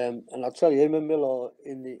 And I'll tell you, him and Miller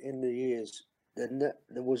in the years,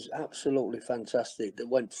 they was absolutely fantastic. They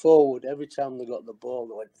went forward every time they got the ball.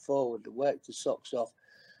 They went forward. They worked the socks off,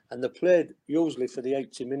 and they played usually for the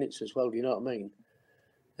 80 minutes as well. Do you know what I mean?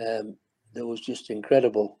 That was just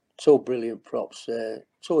incredible. Two brilliant props.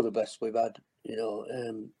 Two of the best we've had.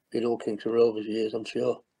 In Hull Kingston Rovers years, I'm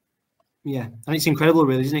sure. Yeah, and it's incredible,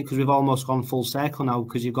 really, isn't it? Because we've almost gone full circle now.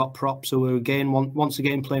 Because you've got Props who are again once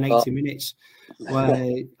again playing 80 minutes.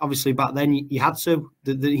 Where obviously back then you had to,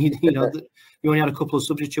 you only had a couple of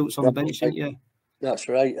substitutes on the bench, didn't you? That's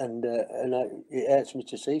right, and it hurts me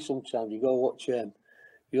to see sometimes. You go watch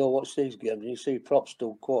these games, and you see Props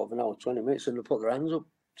do quarter of an hour, 20 minutes, and they put their hands up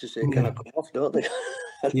to say, "Can I come off?" Don't they?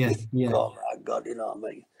 Yeah. Oh my God, you know what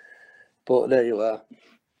I mean? But there you are.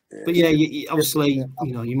 But yeah, obviously,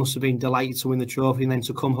 you must have been delighted to win the trophy and then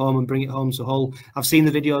to come home and bring it home to Hull. I've seen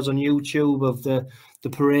the videos on YouTube of the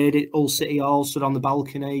parade at Hull City Hall, stood on the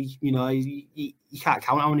balcony. You can't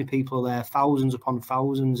count how many people are there, thousands upon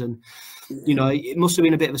thousands, and it must have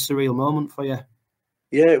been a bit of a surreal moment for you.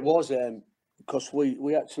 Yeah, it was, because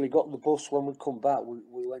we actually got the bus when we come back.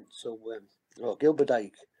 We went to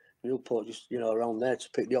Gilberdike, Newport, just around there to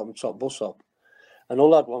pick the open top bus up, and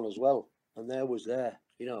Hull had one as well, and there was there.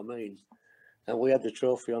 You know what I mean? And we had the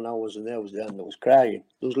trophy on ours, and there was the hand that was crying.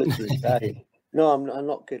 It was literally crying. No, I'm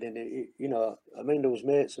not kidding. I mean, there was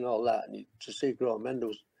mates and all that, and to see grown men, there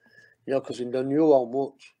was, because they knew how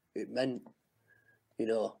much it meant,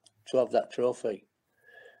 to have that trophy.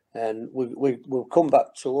 And we'll come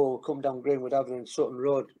back to Hull, we'll come down Greenwood Avenue and Sutton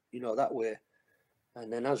Road, that way.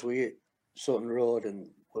 And then as we hit Sutton Road, and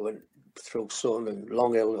we went through Sutton and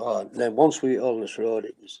Long Hill, and then once we hit Holness Road,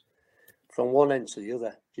 it was from one end to the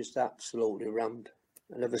other, just absolutely rammed.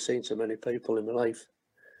 I've never seen so many people in my life.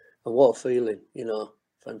 And what a feeling,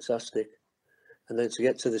 fantastic. And then to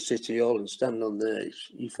get to the City Hall and stand on there,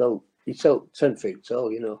 you felt 10 feet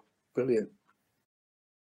tall, brilliant.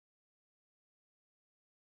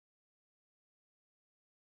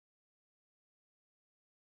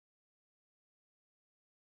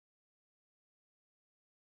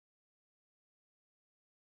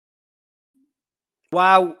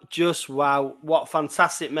 Wow, just wow. What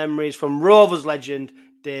fantastic memories from Rovers legend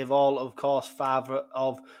Dave Hall, of course, father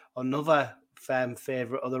of another fan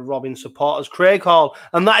favourite of the Robin supporters, Craig Hall.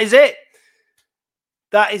 And that is it.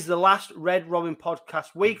 That is the last Red Robin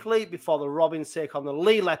Podcast Weekly before the Robins take on the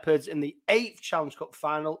Lee Leopards in the 8th Challenge Cup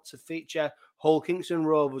final to feature Hull Kingston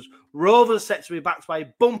Rovers. Rovers set to be backed by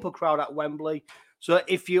a bumper crowd at Wembley. So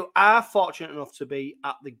if you are fortunate enough to be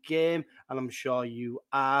at the game, and I'm sure you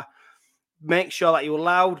are, make sure that you're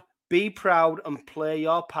loud, be proud, and play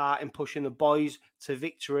your part in pushing the boys to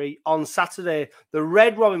victory on Saturday. The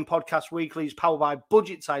Red Robin Podcast Weekly is powered by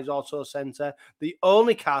Budget Ties Auto Centre, the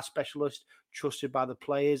only car specialist trusted by the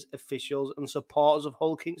players, officials, and supporters of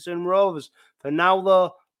Hull Kingston Rovers. For now,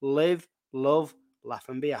 though, live, love, laugh,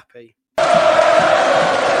 and be happy.